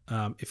life.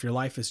 If your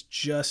life is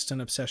just an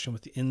obsession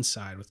with the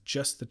inside, with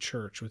just the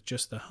church, with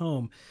just the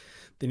home,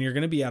 then you're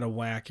going to be out of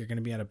whack. You're going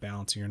to be out of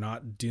balance. And you're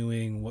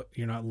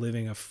not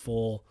living a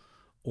full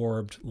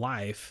orbed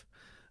life,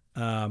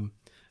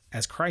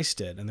 as Christ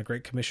did. And the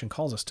Great Commission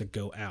calls us to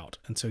go out.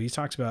 And so he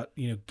talks about,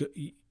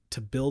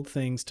 to build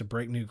things, to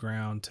break new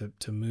ground,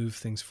 to move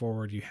things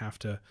forward, you have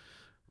to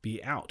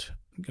be out,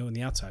 go on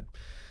the outside.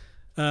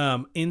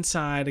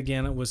 Inside,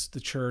 again, it was the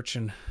church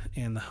and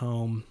the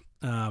home.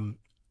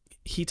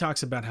 He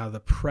talks about how the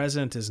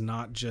present is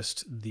not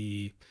just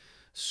the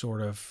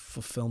sort of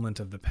fulfillment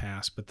of the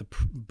past,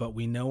 but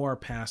we know our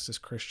past as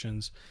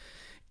Christians,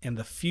 and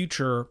the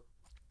future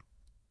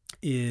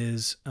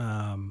is,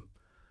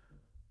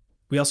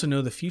 we also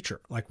know the future.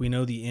 Like, we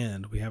know the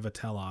end. We have a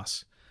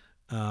telos.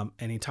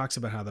 And he talks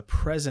about how the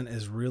present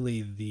is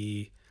really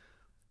the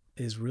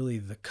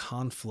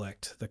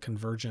conflict, the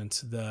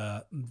convergence,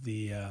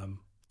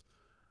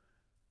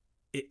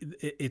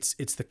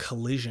 it's the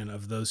collision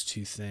of those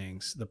two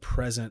things. The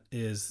present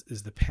is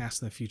the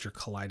past and the future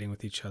colliding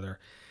with each other.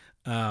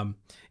 And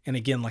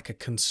again, like, a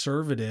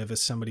conservative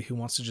is somebody who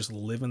wants to just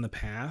live in the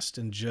past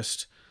and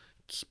just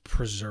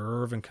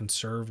preserve and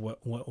conserve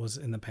what was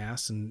in the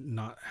past and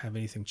not have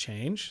anything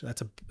change.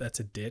 That's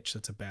a ditch.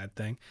 That's a bad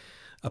thing.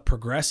 A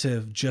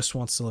progressive just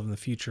wants to live in the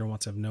future,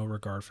 wants to have no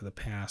regard for the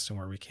past and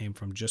where we came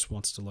from, just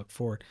wants to look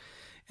forward.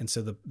 And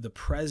so the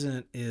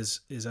present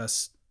is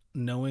us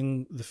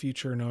knowing the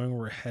future, knowing where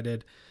we're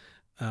headed,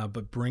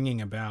 but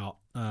bringing about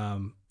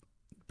through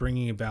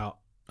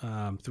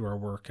our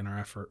work and our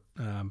effort,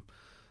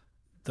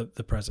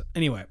 the present.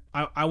 Anyway,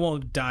 I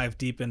won't dive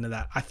deep into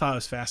that. I thought it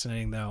was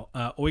fascinating, though.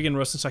 Eugen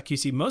Rosenstock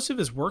QC, most of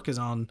his work is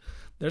on,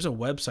 there's a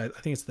website,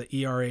 I think it's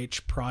the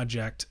ERH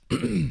Project.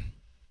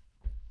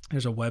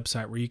 There's a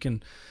website where you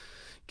can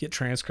get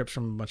transcripts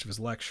from a bunch of his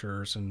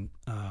lectures and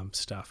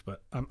stuff,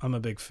 but I'm a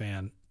big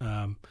fan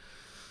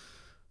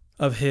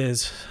of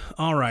his.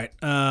 All right.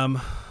 I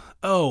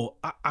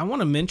want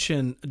to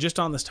mention, just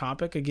on this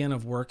topic again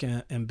of work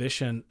and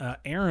ambition,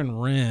 Aaron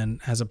Wren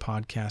has a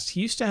podcast.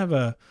 He used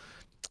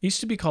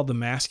to be called The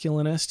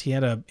Masculinist. He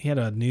had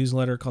a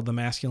newsletter called The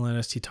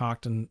Masculinist. He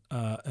talked and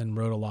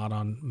wrote a lot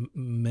on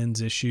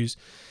men's issues.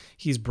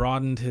 He's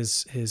broadened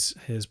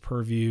his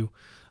purview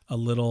a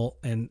little,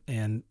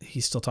 and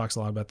he still talks a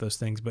lot about those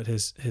things, but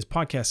his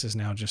podcast is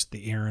now just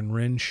The Aaron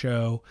Wren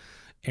Show.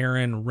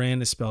 Aaron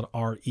Wren is spelled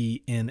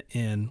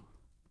Renn.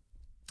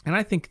 And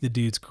I think the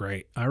dude's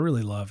great. I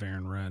really love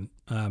Aaron Wren.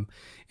 And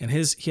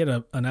he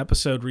had an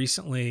episode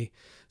recently.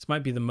 This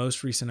might be the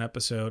most recent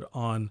episode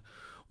on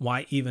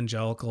why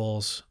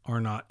evangelicals are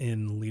not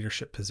in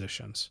leadership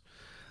positions.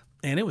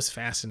 And it was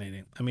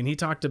fascinating. I mean, he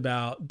talked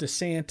about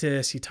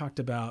DeSantis. He talked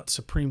about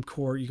Supreme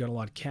Court. You got a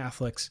lot of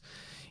Catholics.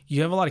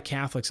 You have a lot of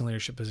Catholics in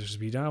leadership positions,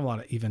 but you don't have a lot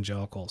of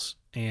evangelicals.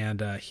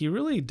 And he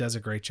really does a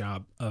great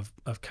job of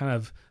kind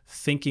of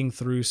thinking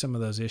through some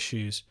of those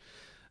issues.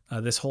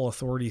 This whole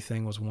authority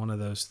thing was one of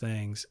those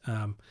things.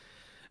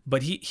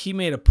 But he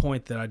made a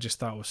point that I just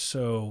thought was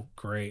so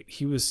great.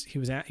 He was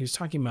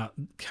talking about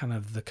kind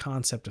of the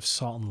concept of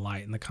salt and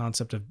light and the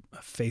concept of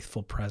a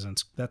faithful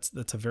presence. That's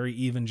a very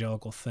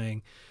evangelical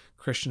thing.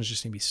 Christians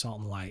just need to be salt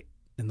and light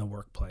in the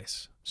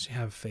workplace. Just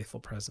have a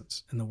faithful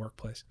presence in the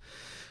workplace.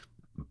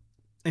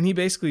 And he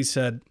basically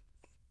said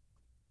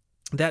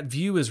that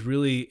view is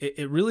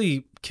it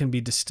really can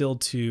be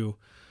distilled to,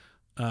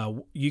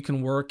 you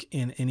can work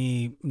in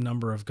any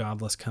number of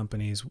godless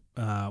companies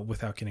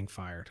without getting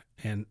fired,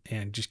 and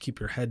just keep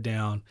your head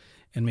down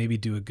and maybe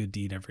do a good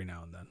deed every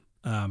now and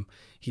then.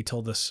 He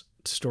told this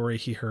story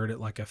he heard at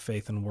like a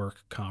faith and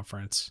work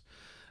conference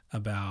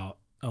about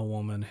a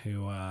woman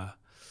who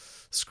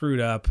screwed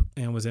up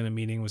and was in a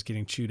meeting, was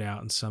getting chewed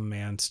out, and some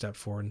man stepped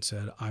forward and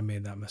said, "I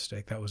made that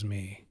mistake. That was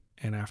me."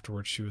 And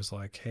afterwards she was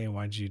like, "Hey,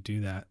 why'd you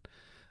do that?"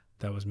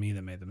 "That was me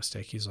that made the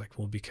mistake." He's like,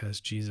 "Well, because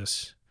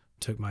Jesus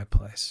took my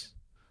place,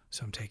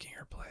 so I'm taking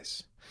her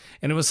place."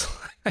 And it was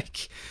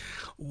like,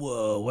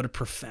 whoa, what a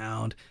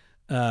profound,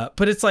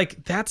 but it's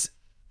like, that's,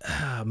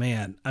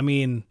 man, I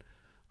mean,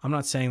 I'm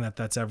not saying that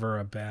that's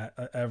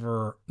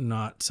ever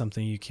not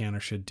something you can or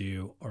should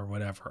do or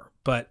whatever,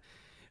 but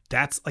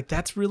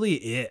that's really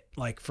it.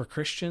 Like, for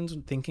Christians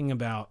thinking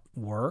about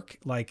work,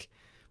 like,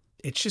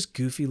 it's just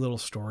goofy little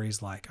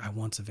stories like, I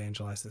once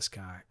evangelized this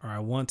guy, or I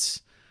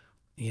once,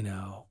 who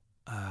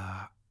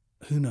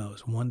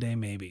knows, one day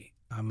maybe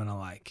I'm going to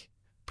like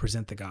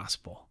present the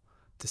gospel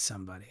to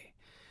somebody,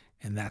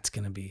 and that's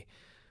going to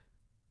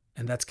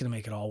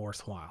make it all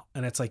worthwhile.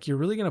 And it's like, you're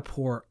really going to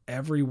pour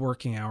every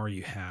working hour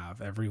you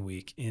have every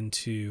week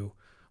into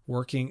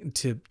working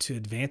to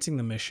advancing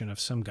the mission of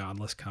some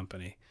godless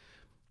company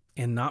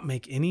and not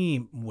make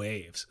any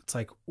waves. It's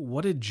like,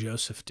 what did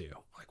Joseph do?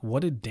 Like,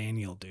 what did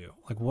Daniel do?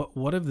 Like,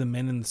 what have the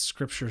men in the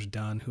scriptures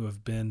done who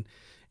have been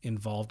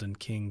involved in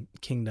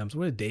kingdoms?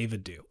 What did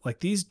David do? Like,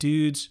 these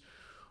dudes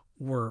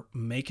were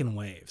making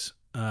waves.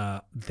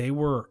 They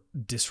were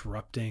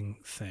disrupting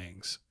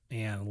things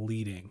and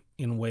leading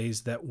in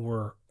ways that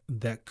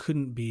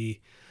couldn't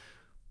be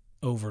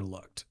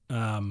overlooked.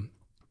 And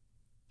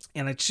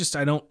it's just,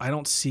 I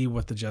don't see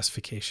what the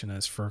justification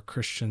is for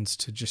Christians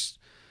to just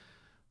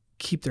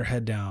keep their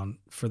head down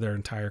for their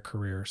entire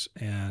careers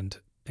and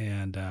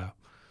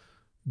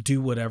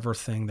do whatever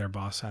thing their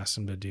boss asks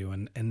them to do,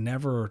 and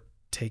never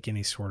take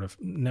any sort of,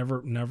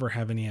 never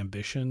have any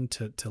ambition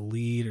to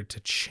lead or to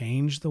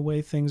change the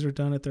way things are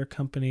done at their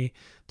company,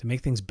 to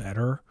make things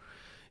better.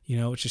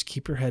 It's just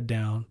keep your head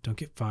down, don't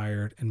get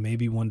fired, and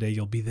maybe one day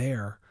you'll be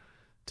there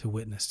to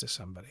witness to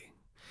somebody.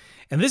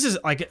 And this is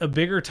like a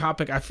bigger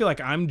topic. I feel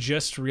like I'm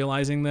just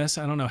realizing this.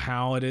 I don't know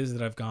how it is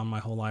that I've gone my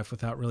whole life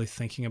without really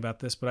thinking about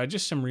this, but I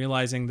just am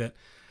realizing that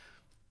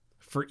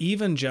for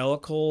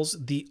evangelicals,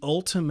 the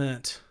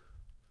ultimate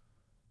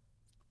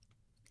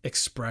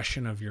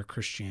expression of your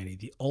Christianity,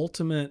 the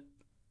ultimate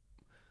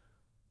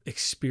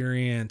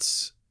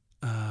experience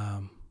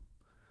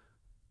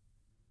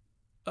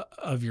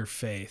of your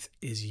faith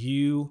is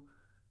you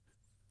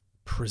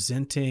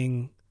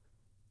presenting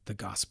the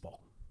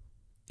gospel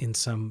in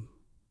some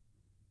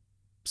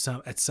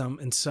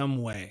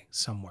way,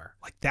 somewhere.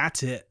 Like,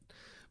 that's it.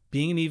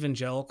 Being an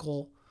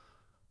evangelical,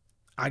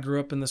 I grew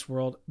up in this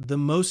world. The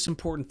most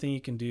important thing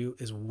you can do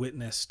is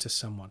witness to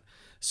someone.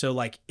 So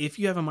like, if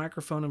you have a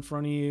microphone in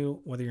front of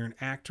you, whether you're an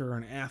actor or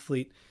an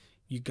athlete,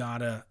 you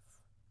gotta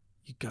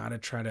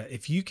try to,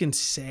 if you can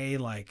say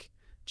like,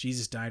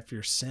 Jesus died for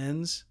your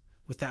sins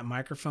with that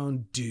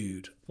microphone,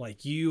 dude, like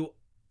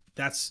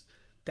that's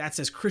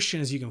as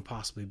Christian as you can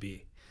possibly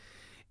be.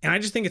 And I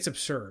just think it's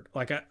absurd.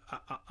 Like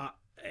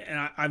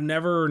I've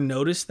never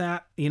noticed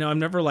that, I've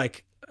never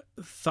like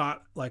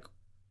thought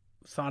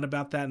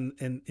about that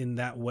in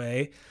that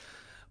way,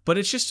 but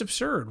it's just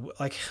absurd.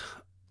 Like,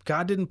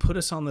 God didn't put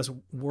us on this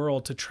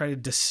world to try to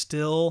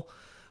distill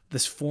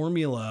this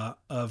formula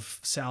of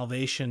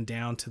salvation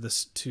down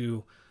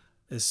to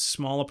as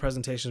small a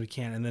presentation as we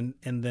can.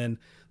 And then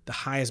the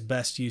highest,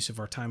 best use of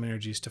our time and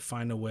energy is to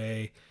find a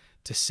way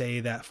to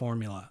say that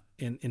formula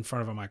in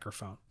front of a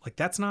microphone. Like,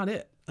 that's not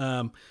it.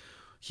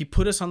 He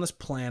put us on this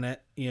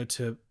planet,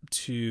 to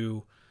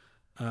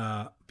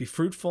be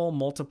fruitful,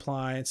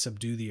 multiply, and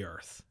subdue the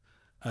earth.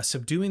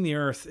 Subduing the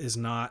earth is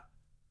not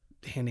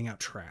handing out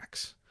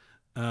tracts.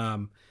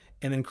 And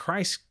then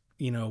Christ's,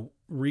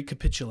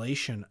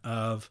 recapitulation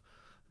of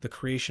the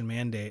creation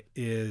mandate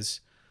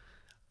is,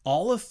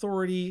 all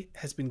authority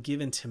has been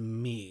given to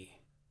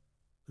me.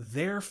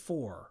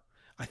 Therefore,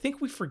 I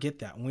think we forget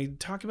that. When we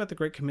talk about the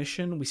Great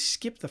Commission, we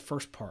skip the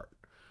first part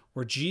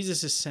where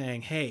Jesus is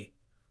saying, hey,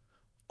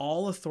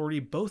 all authority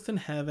both in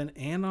heaven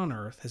and on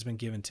earth has been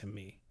given to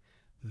me.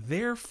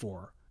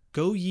 Therefore,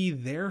 go ye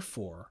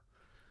therefore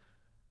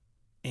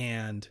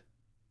and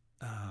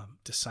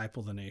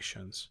disciple the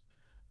nations,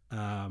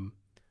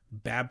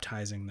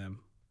 baptizing them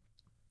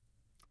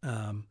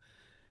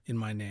in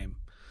my name.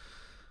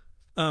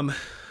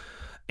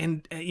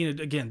 And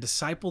again,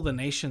 disciple the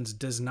nations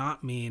does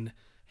not mean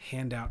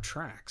hand out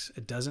tracts.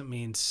 It doesn't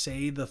mean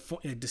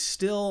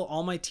distill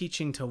all my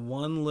teaching to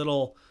one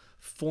little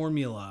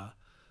formula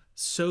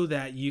so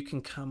that you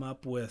can come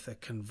up with a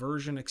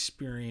conversion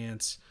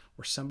experience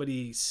where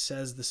somebody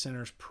says the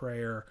sinner's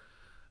prayer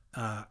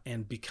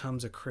and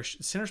becomes a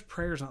Christian. Sinner's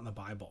prayer is not in the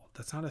Bible.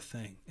 That's not a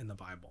thing in the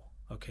Bible.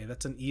 Okay,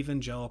 that's an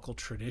evangelical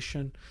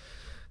tradition.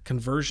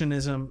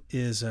 Conversionism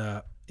is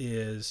the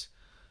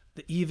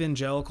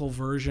evangelical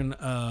version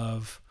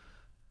of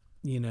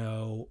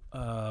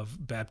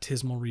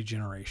baptismal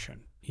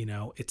regeneration.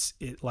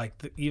 Like,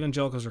 the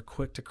evangelicals are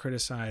quick to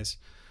criticize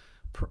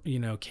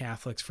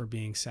Catholics for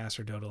being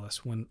sacerdotalist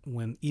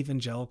when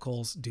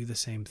evangelicals do the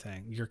same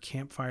thing. Your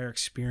campfire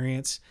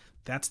experience,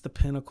 that's the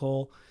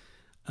pinnacle.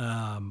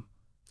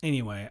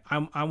 Anyway,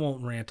 I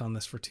won't rant on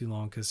this for too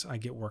long because I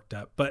get worked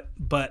up. But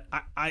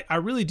I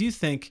really do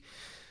think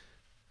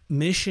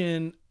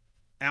mission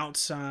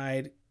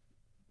outside,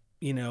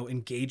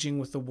 engaging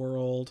with the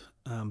world,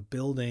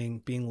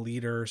 building, being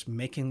leaders,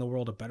 making the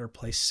world a better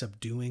place,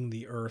 subduing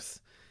the earth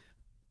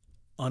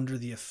under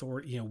the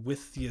authority,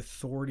 with the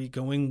authority,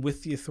 going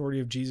with the authority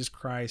of Jesus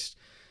Christ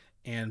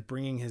and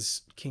bringing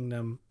his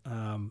kingdom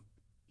on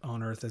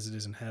earth as it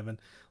is in heaven.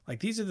 Like,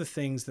 these are the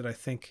things that I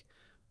think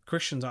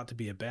Christians ought to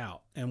be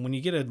about. And when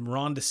you get a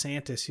Ron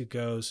DeSantis who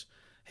goes,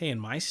 hey, in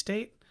my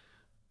state,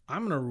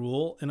 I'm going to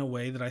rule in a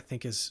way that I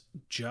think is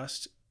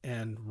just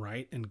and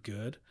right and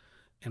good,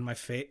 and my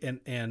faith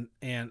and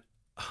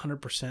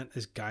 100%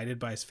 is guided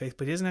by his faith,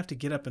 but he doesn't have to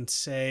get up and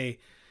say,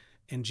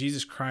 and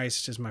Jesus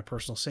Christ is my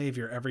personal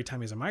savior every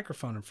time he has a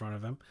microphone in front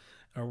of him,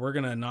 or we're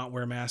going to not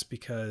wear masks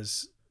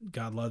because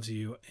God loves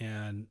you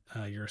and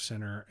you're a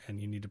sinner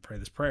and you need to pray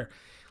this prayer.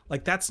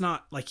 Like, that's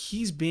not, like,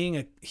 he's being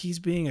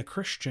a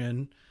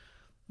Christian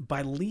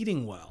by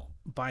leading well,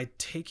 by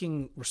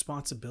taking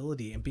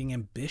responsibility and being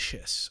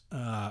ambitious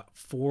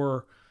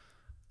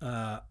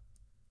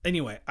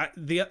anyway,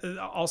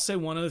 I'll say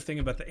one other thing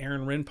about the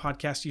Aaron Wren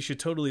podcast. You should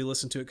totally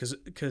listen to it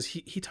because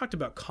he talked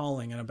about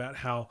calling and about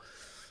how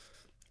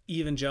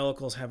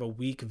evangelicals have a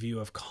weak view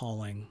of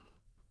calling.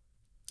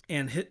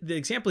 And the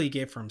example he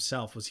gave for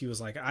himself was, he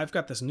was like, I've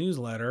got this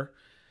newsletter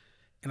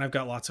and I've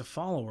got lots of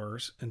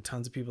followers and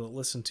tons of people that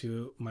listen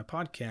to my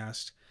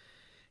podcast.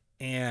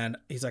 And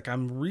he's like,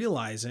 I'm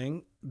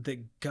realizing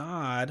that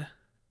God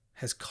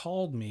has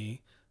called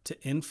me to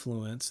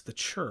influence the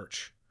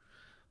church.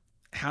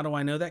 How do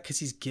I know that? Because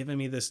he's given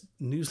me this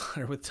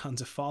newsletter with tons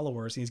of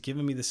followers. And he's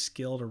given me the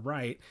skill to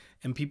write,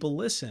 and people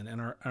listen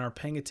and are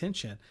paying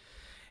attention.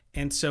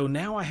 And so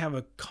now I have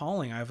a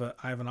calling. I have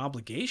an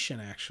obligation,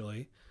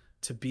 actually,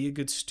 to be a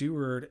good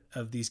steward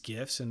of these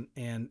gifts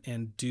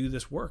and do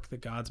this work that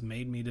God's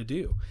made me to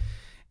do.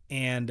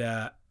 and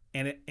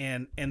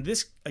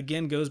this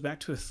again goes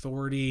back to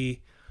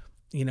authority.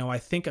 I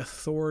think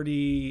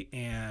authority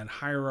and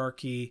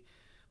hierarchy,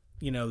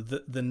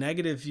 the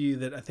negative view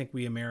that I think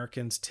we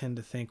Americans tend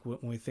to think when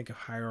we think of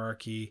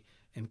hierarchy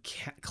and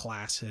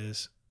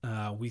classes,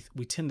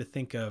 we tend to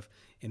think of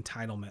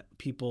entitlement,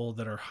 people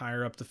that are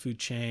higher up the food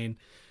chain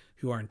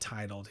who are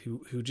entitled,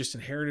 who just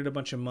inherited a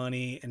bunch of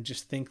money and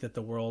just think that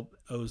the world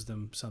owes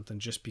them something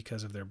just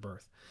because of their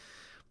birth.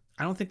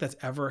 I don't think that's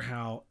ever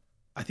how.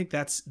 I think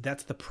that's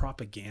the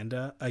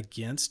propaganda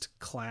against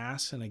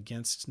class and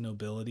against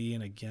nobility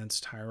and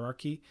against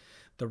hierarchy.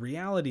 The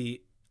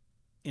reality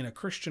in a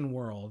Christian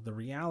world, the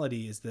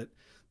reality is that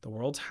the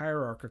world's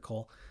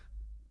hierarchical.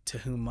 To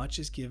whom much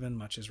is given,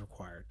 much is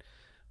required.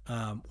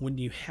 When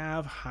you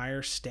have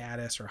higher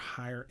status or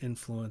higher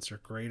influence or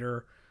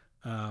greater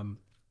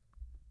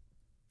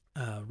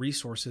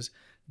resources,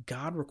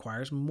 God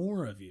requires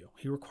more of you.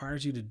 He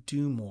requires you to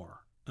do more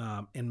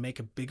and make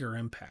a bigger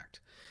impact,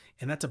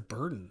 and that's a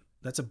burden.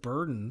 That's a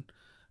burden,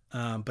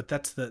 but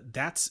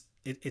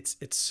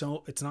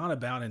it's not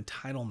about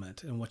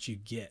entitlement and what you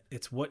get.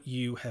 It's what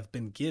you have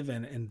been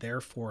given, and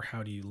therefore,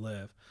 how do you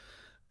live?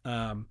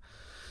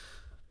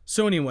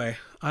 So anyway,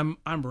 I'm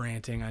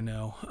ranting, I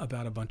know,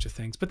 about a bunch of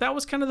things, but that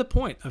was kind of the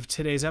point of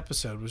today's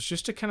episode, was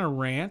just to kind of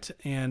rant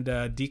and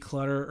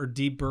declutter or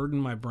deburden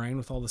my brain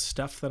with all the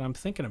stuff that I'm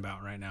thinking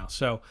about right now.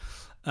 So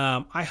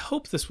I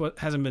hope this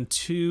hasn't been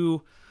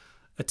too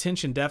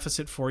attention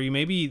deficit for you.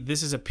 Maybe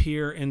this is a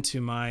peer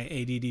into my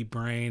ADD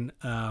brain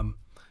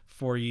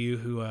for you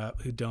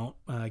who don't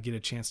get a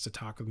chance to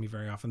talk with me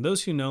very often.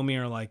 Those who know me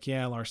are like,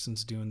 yeah,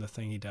 Larson's doing the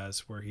thing he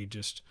does where he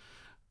just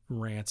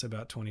rants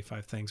about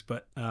 25 things.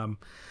 But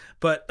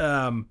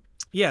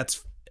yeah,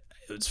 it's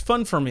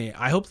fun for me.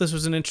 I hope this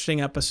was an interesting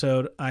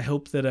episode. I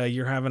hope that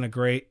you're having a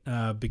great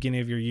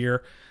beginning of your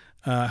year.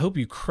 I hope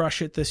you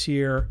crush it this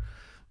year.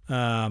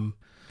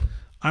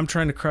 I'm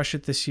trying to crush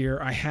it this year.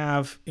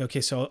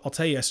 So I'll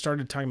tell you, I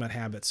started talking about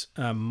habits.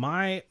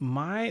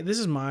 This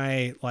is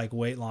my like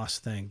weight loss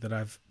thing that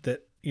I've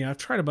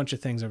tried a bunch of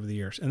things over the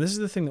years, and this is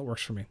the thing that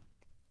works for me.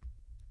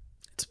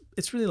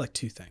 It's really like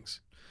two things.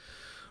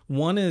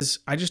 One is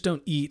I just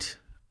don't eat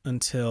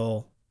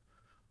until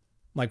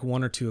like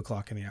 1 or 2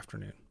 o'clock in the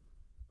afternoon.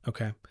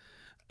 Okay.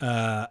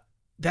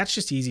 That's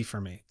just easy for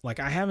me.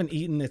 Like I haven't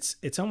eaten,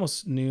 it's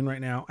almost noon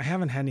right now. I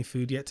haven't had any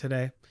food yet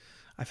today.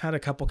 I've had a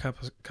couple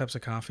cups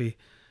of coffee.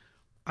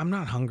 I'm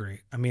not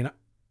hungry. I mean,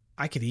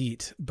 I could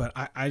eat, but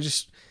I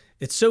just,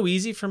 it's so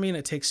easy for me and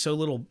it takes so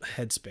little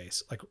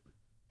headspace.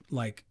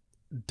 Like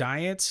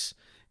diets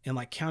and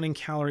like counting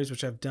calories,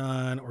 which I've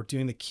done, or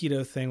doing the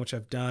keto thing, which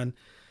I've done.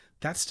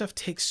 That stuff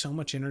takes so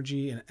much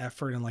energy and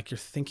effort, and like you're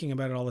thinking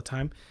about it all the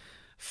time.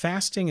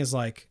 Fasting is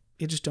like,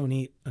 you just don't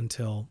eat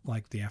until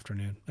like the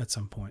afternoon at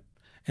some point.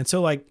 And so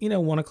like,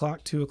 1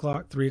 o'clock, 2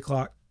 o'clock, 3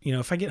 o'clock,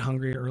 if I get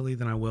hungry early,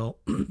 then I will.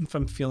 If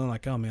I'm feeling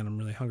like, oh man, I'm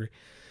really hungry.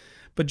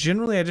 But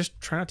generally I just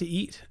try not to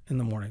eat in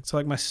the morning. So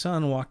like my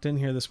son walked in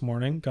here this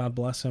morning, God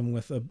bless him,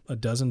 with a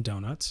dozen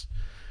donuts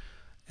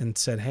and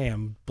said, hey,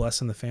 I'm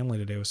blessing the family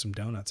today with some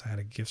donuts. I had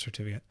a gift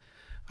certificate.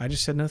 I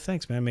just said, no,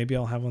 thanks, man. Maybe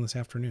I'll have one this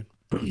afternoon.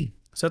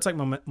 So that's like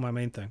my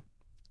main thing.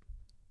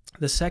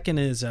 The second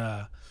is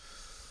I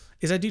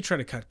do try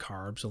to cut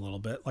carbs a little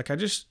bit. Like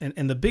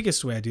and the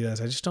biggest way I do that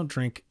is I just don't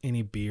drink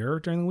any beer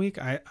during the week.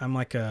 I'm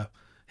like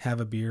have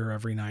a beer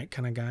every night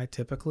kind of guy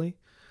typically.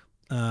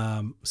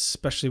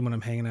 Especially when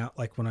I'm hanging out,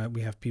 like when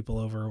we have people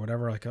over or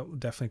whatever, like I'll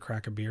definitely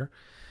crack a beer.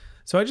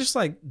 So I just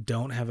like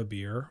don't have a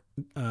beer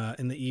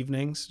in the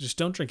evenings. Just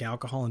don't drink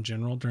alcohol in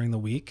general during the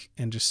week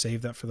and just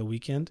save that for the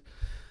weekend.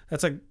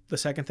 That's like the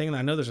second thing. And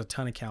I know there's a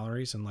ton of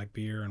calories in like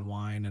beer and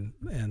wine.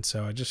 And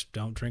so I just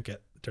don't drink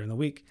it during the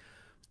week.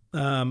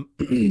 And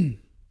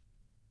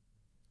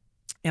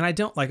I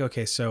don't like,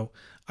 okay, so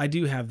I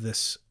do have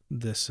this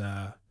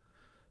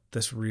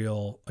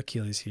real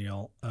Achilles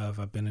heel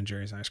of Ben &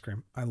 Jerry's ice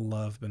cream. I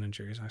love Ben &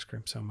 Jerry's ice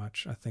cream so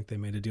much. I think they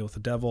made a deal with the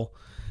devil,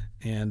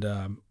 and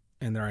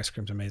their ice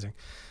cream's amazing.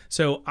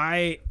 So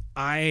I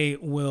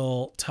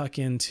will tuck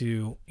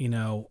into,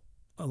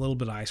 a little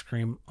bit of ice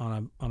cream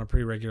on a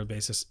pretty regular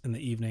basis in the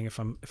evening if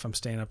I'm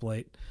staying up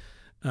late.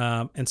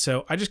 And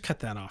so I just cut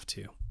that off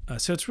too.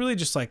 So it's really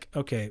just like,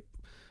 okay,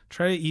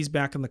 try to ease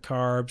back on the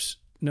carbs,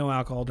 no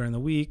alcohol during the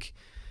week,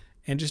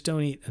 and just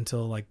don't eat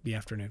until like the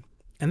afternoon.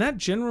 And that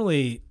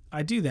generally,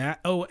 I do that.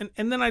 Oh,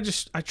 and then I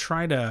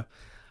feel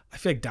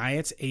like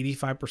diet's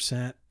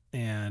 85%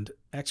 and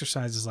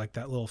exercise is like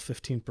that little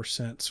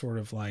 15% sort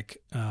of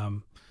like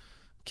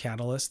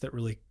catalyst that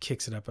really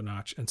kicks it up a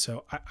notch. And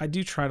so I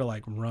do try to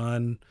like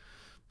run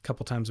a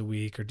couple times a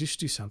week or just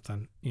do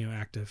something,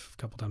 active a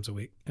couple times a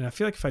week. And I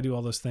feel like if I do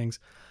all those things,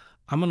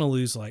 I'm going to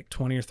lose like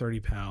 20 or 30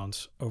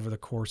 pounds over the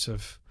course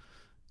of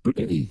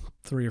 3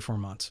 or 4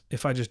 months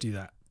if I just do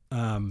that.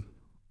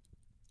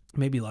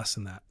 Maybe less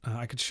than that.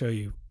 I could show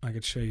you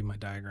my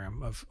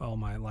diagram of all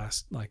my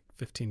last like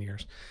 15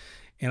 years.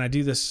 And I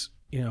do this,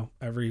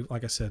 every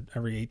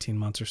 18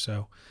 months or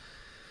so.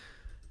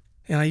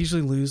 And I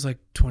usually lose like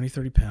 20,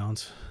 30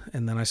 pounds.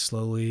 And then I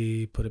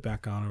slowly put it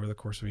back on over the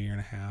course of a year and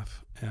a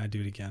half. And I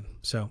do it again.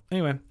 So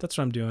anyway, that's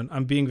what I'm doing.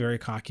 I'm being very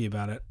cocky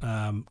about it.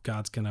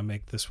 God's going to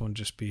make this one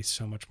just be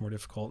so much more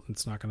difficult.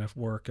 It's not going to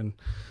work. And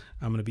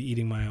I'm going to be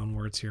eating my own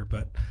words here.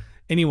 But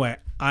anyway,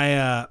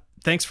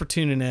 thanks for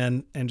tuning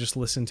in and just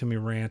listening to me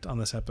rant on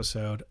this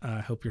episode. I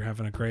hope you're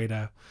having a great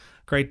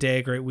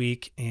day, great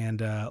week,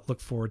 and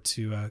look forward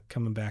to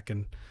coming back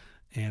and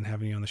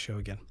having you on the show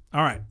again.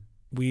 All right.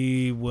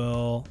 We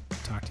will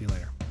talk to you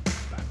later.